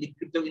happening in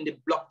the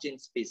blockchain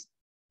space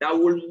that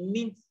will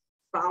meet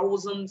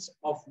thousands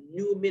of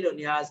new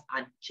millionaires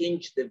and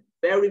change the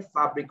very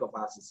fabric of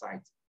our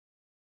society.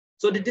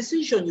 So the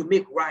decision you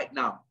make right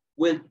now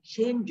will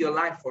change your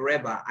life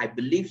forever. I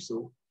believe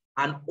so.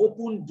 and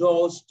open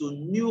doors to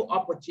new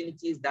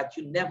opportunities that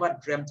you never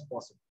dreamt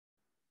possible.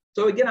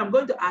 So again, I'm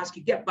going to ask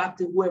you, get back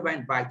to whoever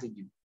invited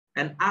you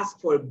and ask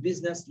for a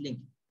business link.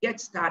 Get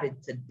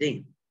started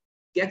today.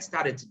 Get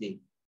started today.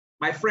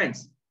 My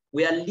friends,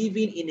 we are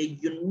living in a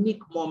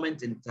unique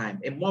moment in time,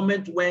 a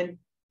moment when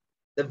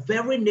the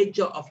very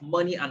nature of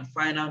money and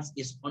finance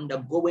is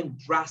undergoing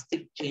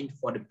drastic change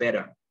for the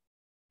better.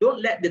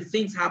 Don't let the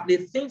things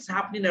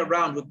happening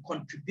around will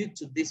contribute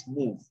to this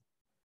move.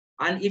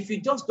 And if you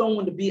just don't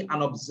want to be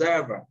an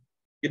observer,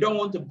 you don't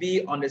want to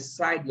be on the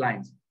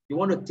sidelines, you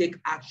want to take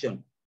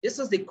action, this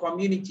is the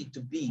community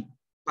to be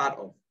part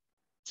of.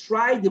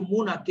 Try the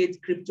Moon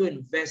Arcade Crypto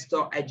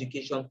Investor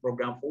Education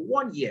Program for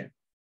 1 year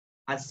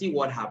and see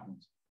what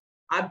happens.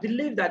 I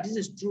believe that this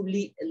is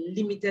truly a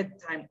limited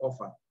time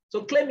offer.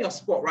 So claim your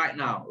spot right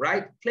now,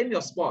 right? Claim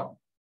your spot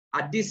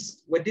at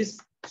with this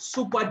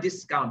super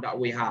discount that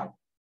we have.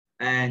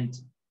 And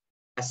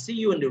I see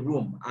you in the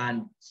room,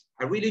 and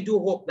I really do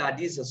hope that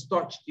this has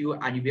touched you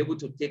and you'll be able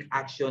to take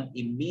action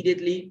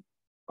immediately,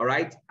 all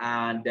right?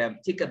 And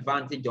take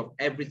advantage of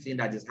everything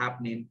that is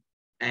happening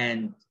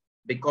and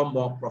become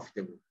more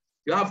profitable.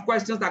 If you have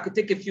questions, I could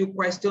take a few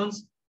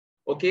questions.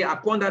 Okay, I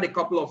pondered a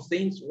couple of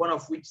things, one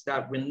of which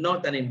that we're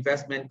not an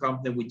investment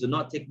company. We do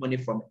not take money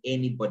from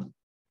anybody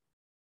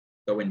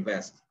to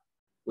invest.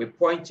 We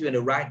point you in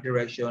the right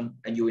direction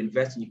and you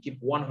invest and you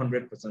keep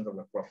 100% of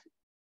the profit.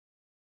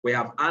 We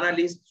have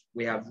analysts,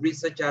 we have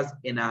researchers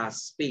in our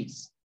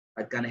space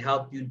that can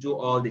help you do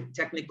all the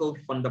technical,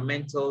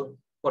 fundamental,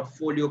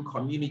 portfolio,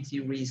 community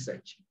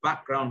research,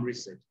 background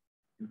research,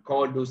 and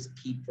call those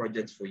key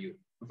projects for you.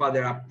 In fact,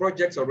 there are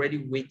projects already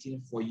waiting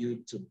for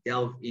you to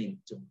delve in,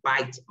 to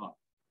bite on.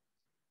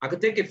 I could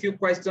take a few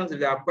questions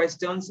if there are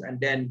questions, and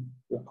then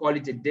we'll call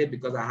it a day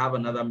because I have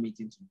another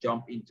meeting to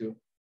jump into.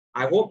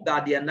 I hope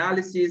that the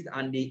analysis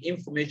and the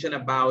information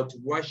about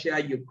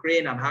Russia,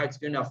 Ukraine, and how it's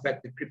going to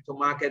affect the crypto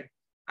market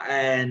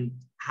and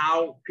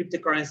how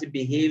cryptocurrency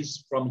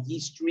behaves from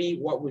history,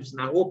 what we've seen,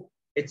 I hope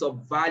it's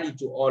of value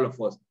to all of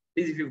us.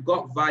 Please, if you've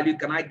got value,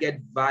 can I get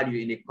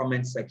value in the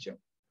comment section?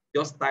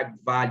 Just type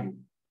value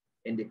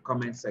in the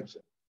comment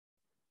section.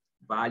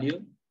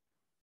 Value.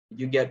 Did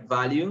you get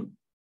value?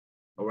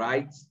 All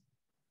right.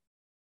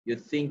 You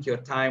think your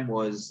time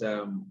was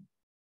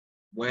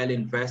well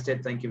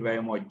invested. Thank you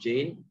very much,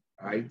 Jane.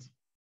 All right.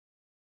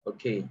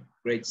 Okay,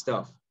 great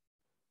stuff.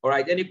 All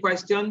right, any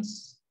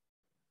questions?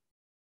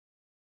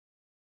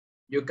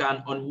 You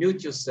can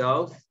unmute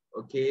yourself.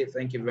 Okay,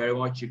 thank you very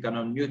much. You can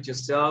unmute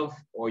yourself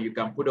or you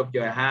can put up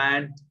your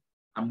hand.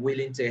 I'm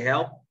willing to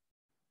help.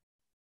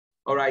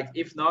 All right,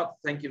 if not,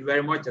 thank you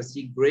very much. I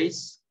see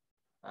Grace.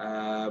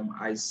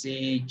 I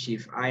see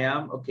Chief I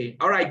am. Okay,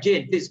 all right,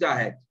 Jane, please go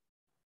ahead.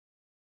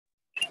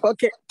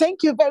 Okay,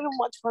 thank you very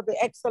much for the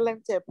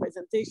excellent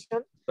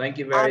presentation. Thank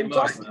you very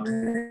much.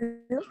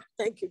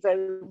 Thank you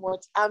very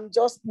much. I'm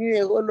just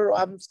new.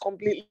 I'm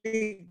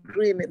completely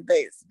green in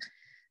this.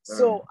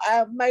 So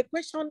my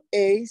question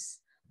is,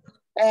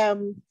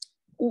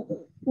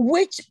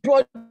 which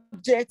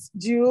projects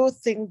do you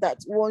think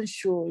that one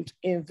should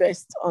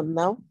invest on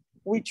now?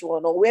 Which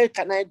one, or where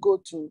can I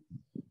go to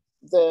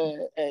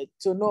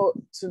to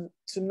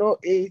know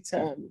it?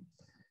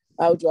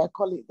 How do I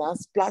call it?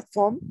 That's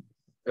platform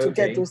to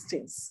get those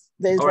things.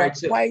 There's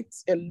quite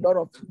a lot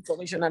of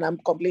information, and I'm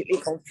completely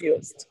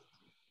confused.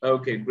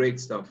 Okay, great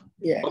stuff.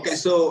 Yeah. Okay,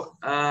 so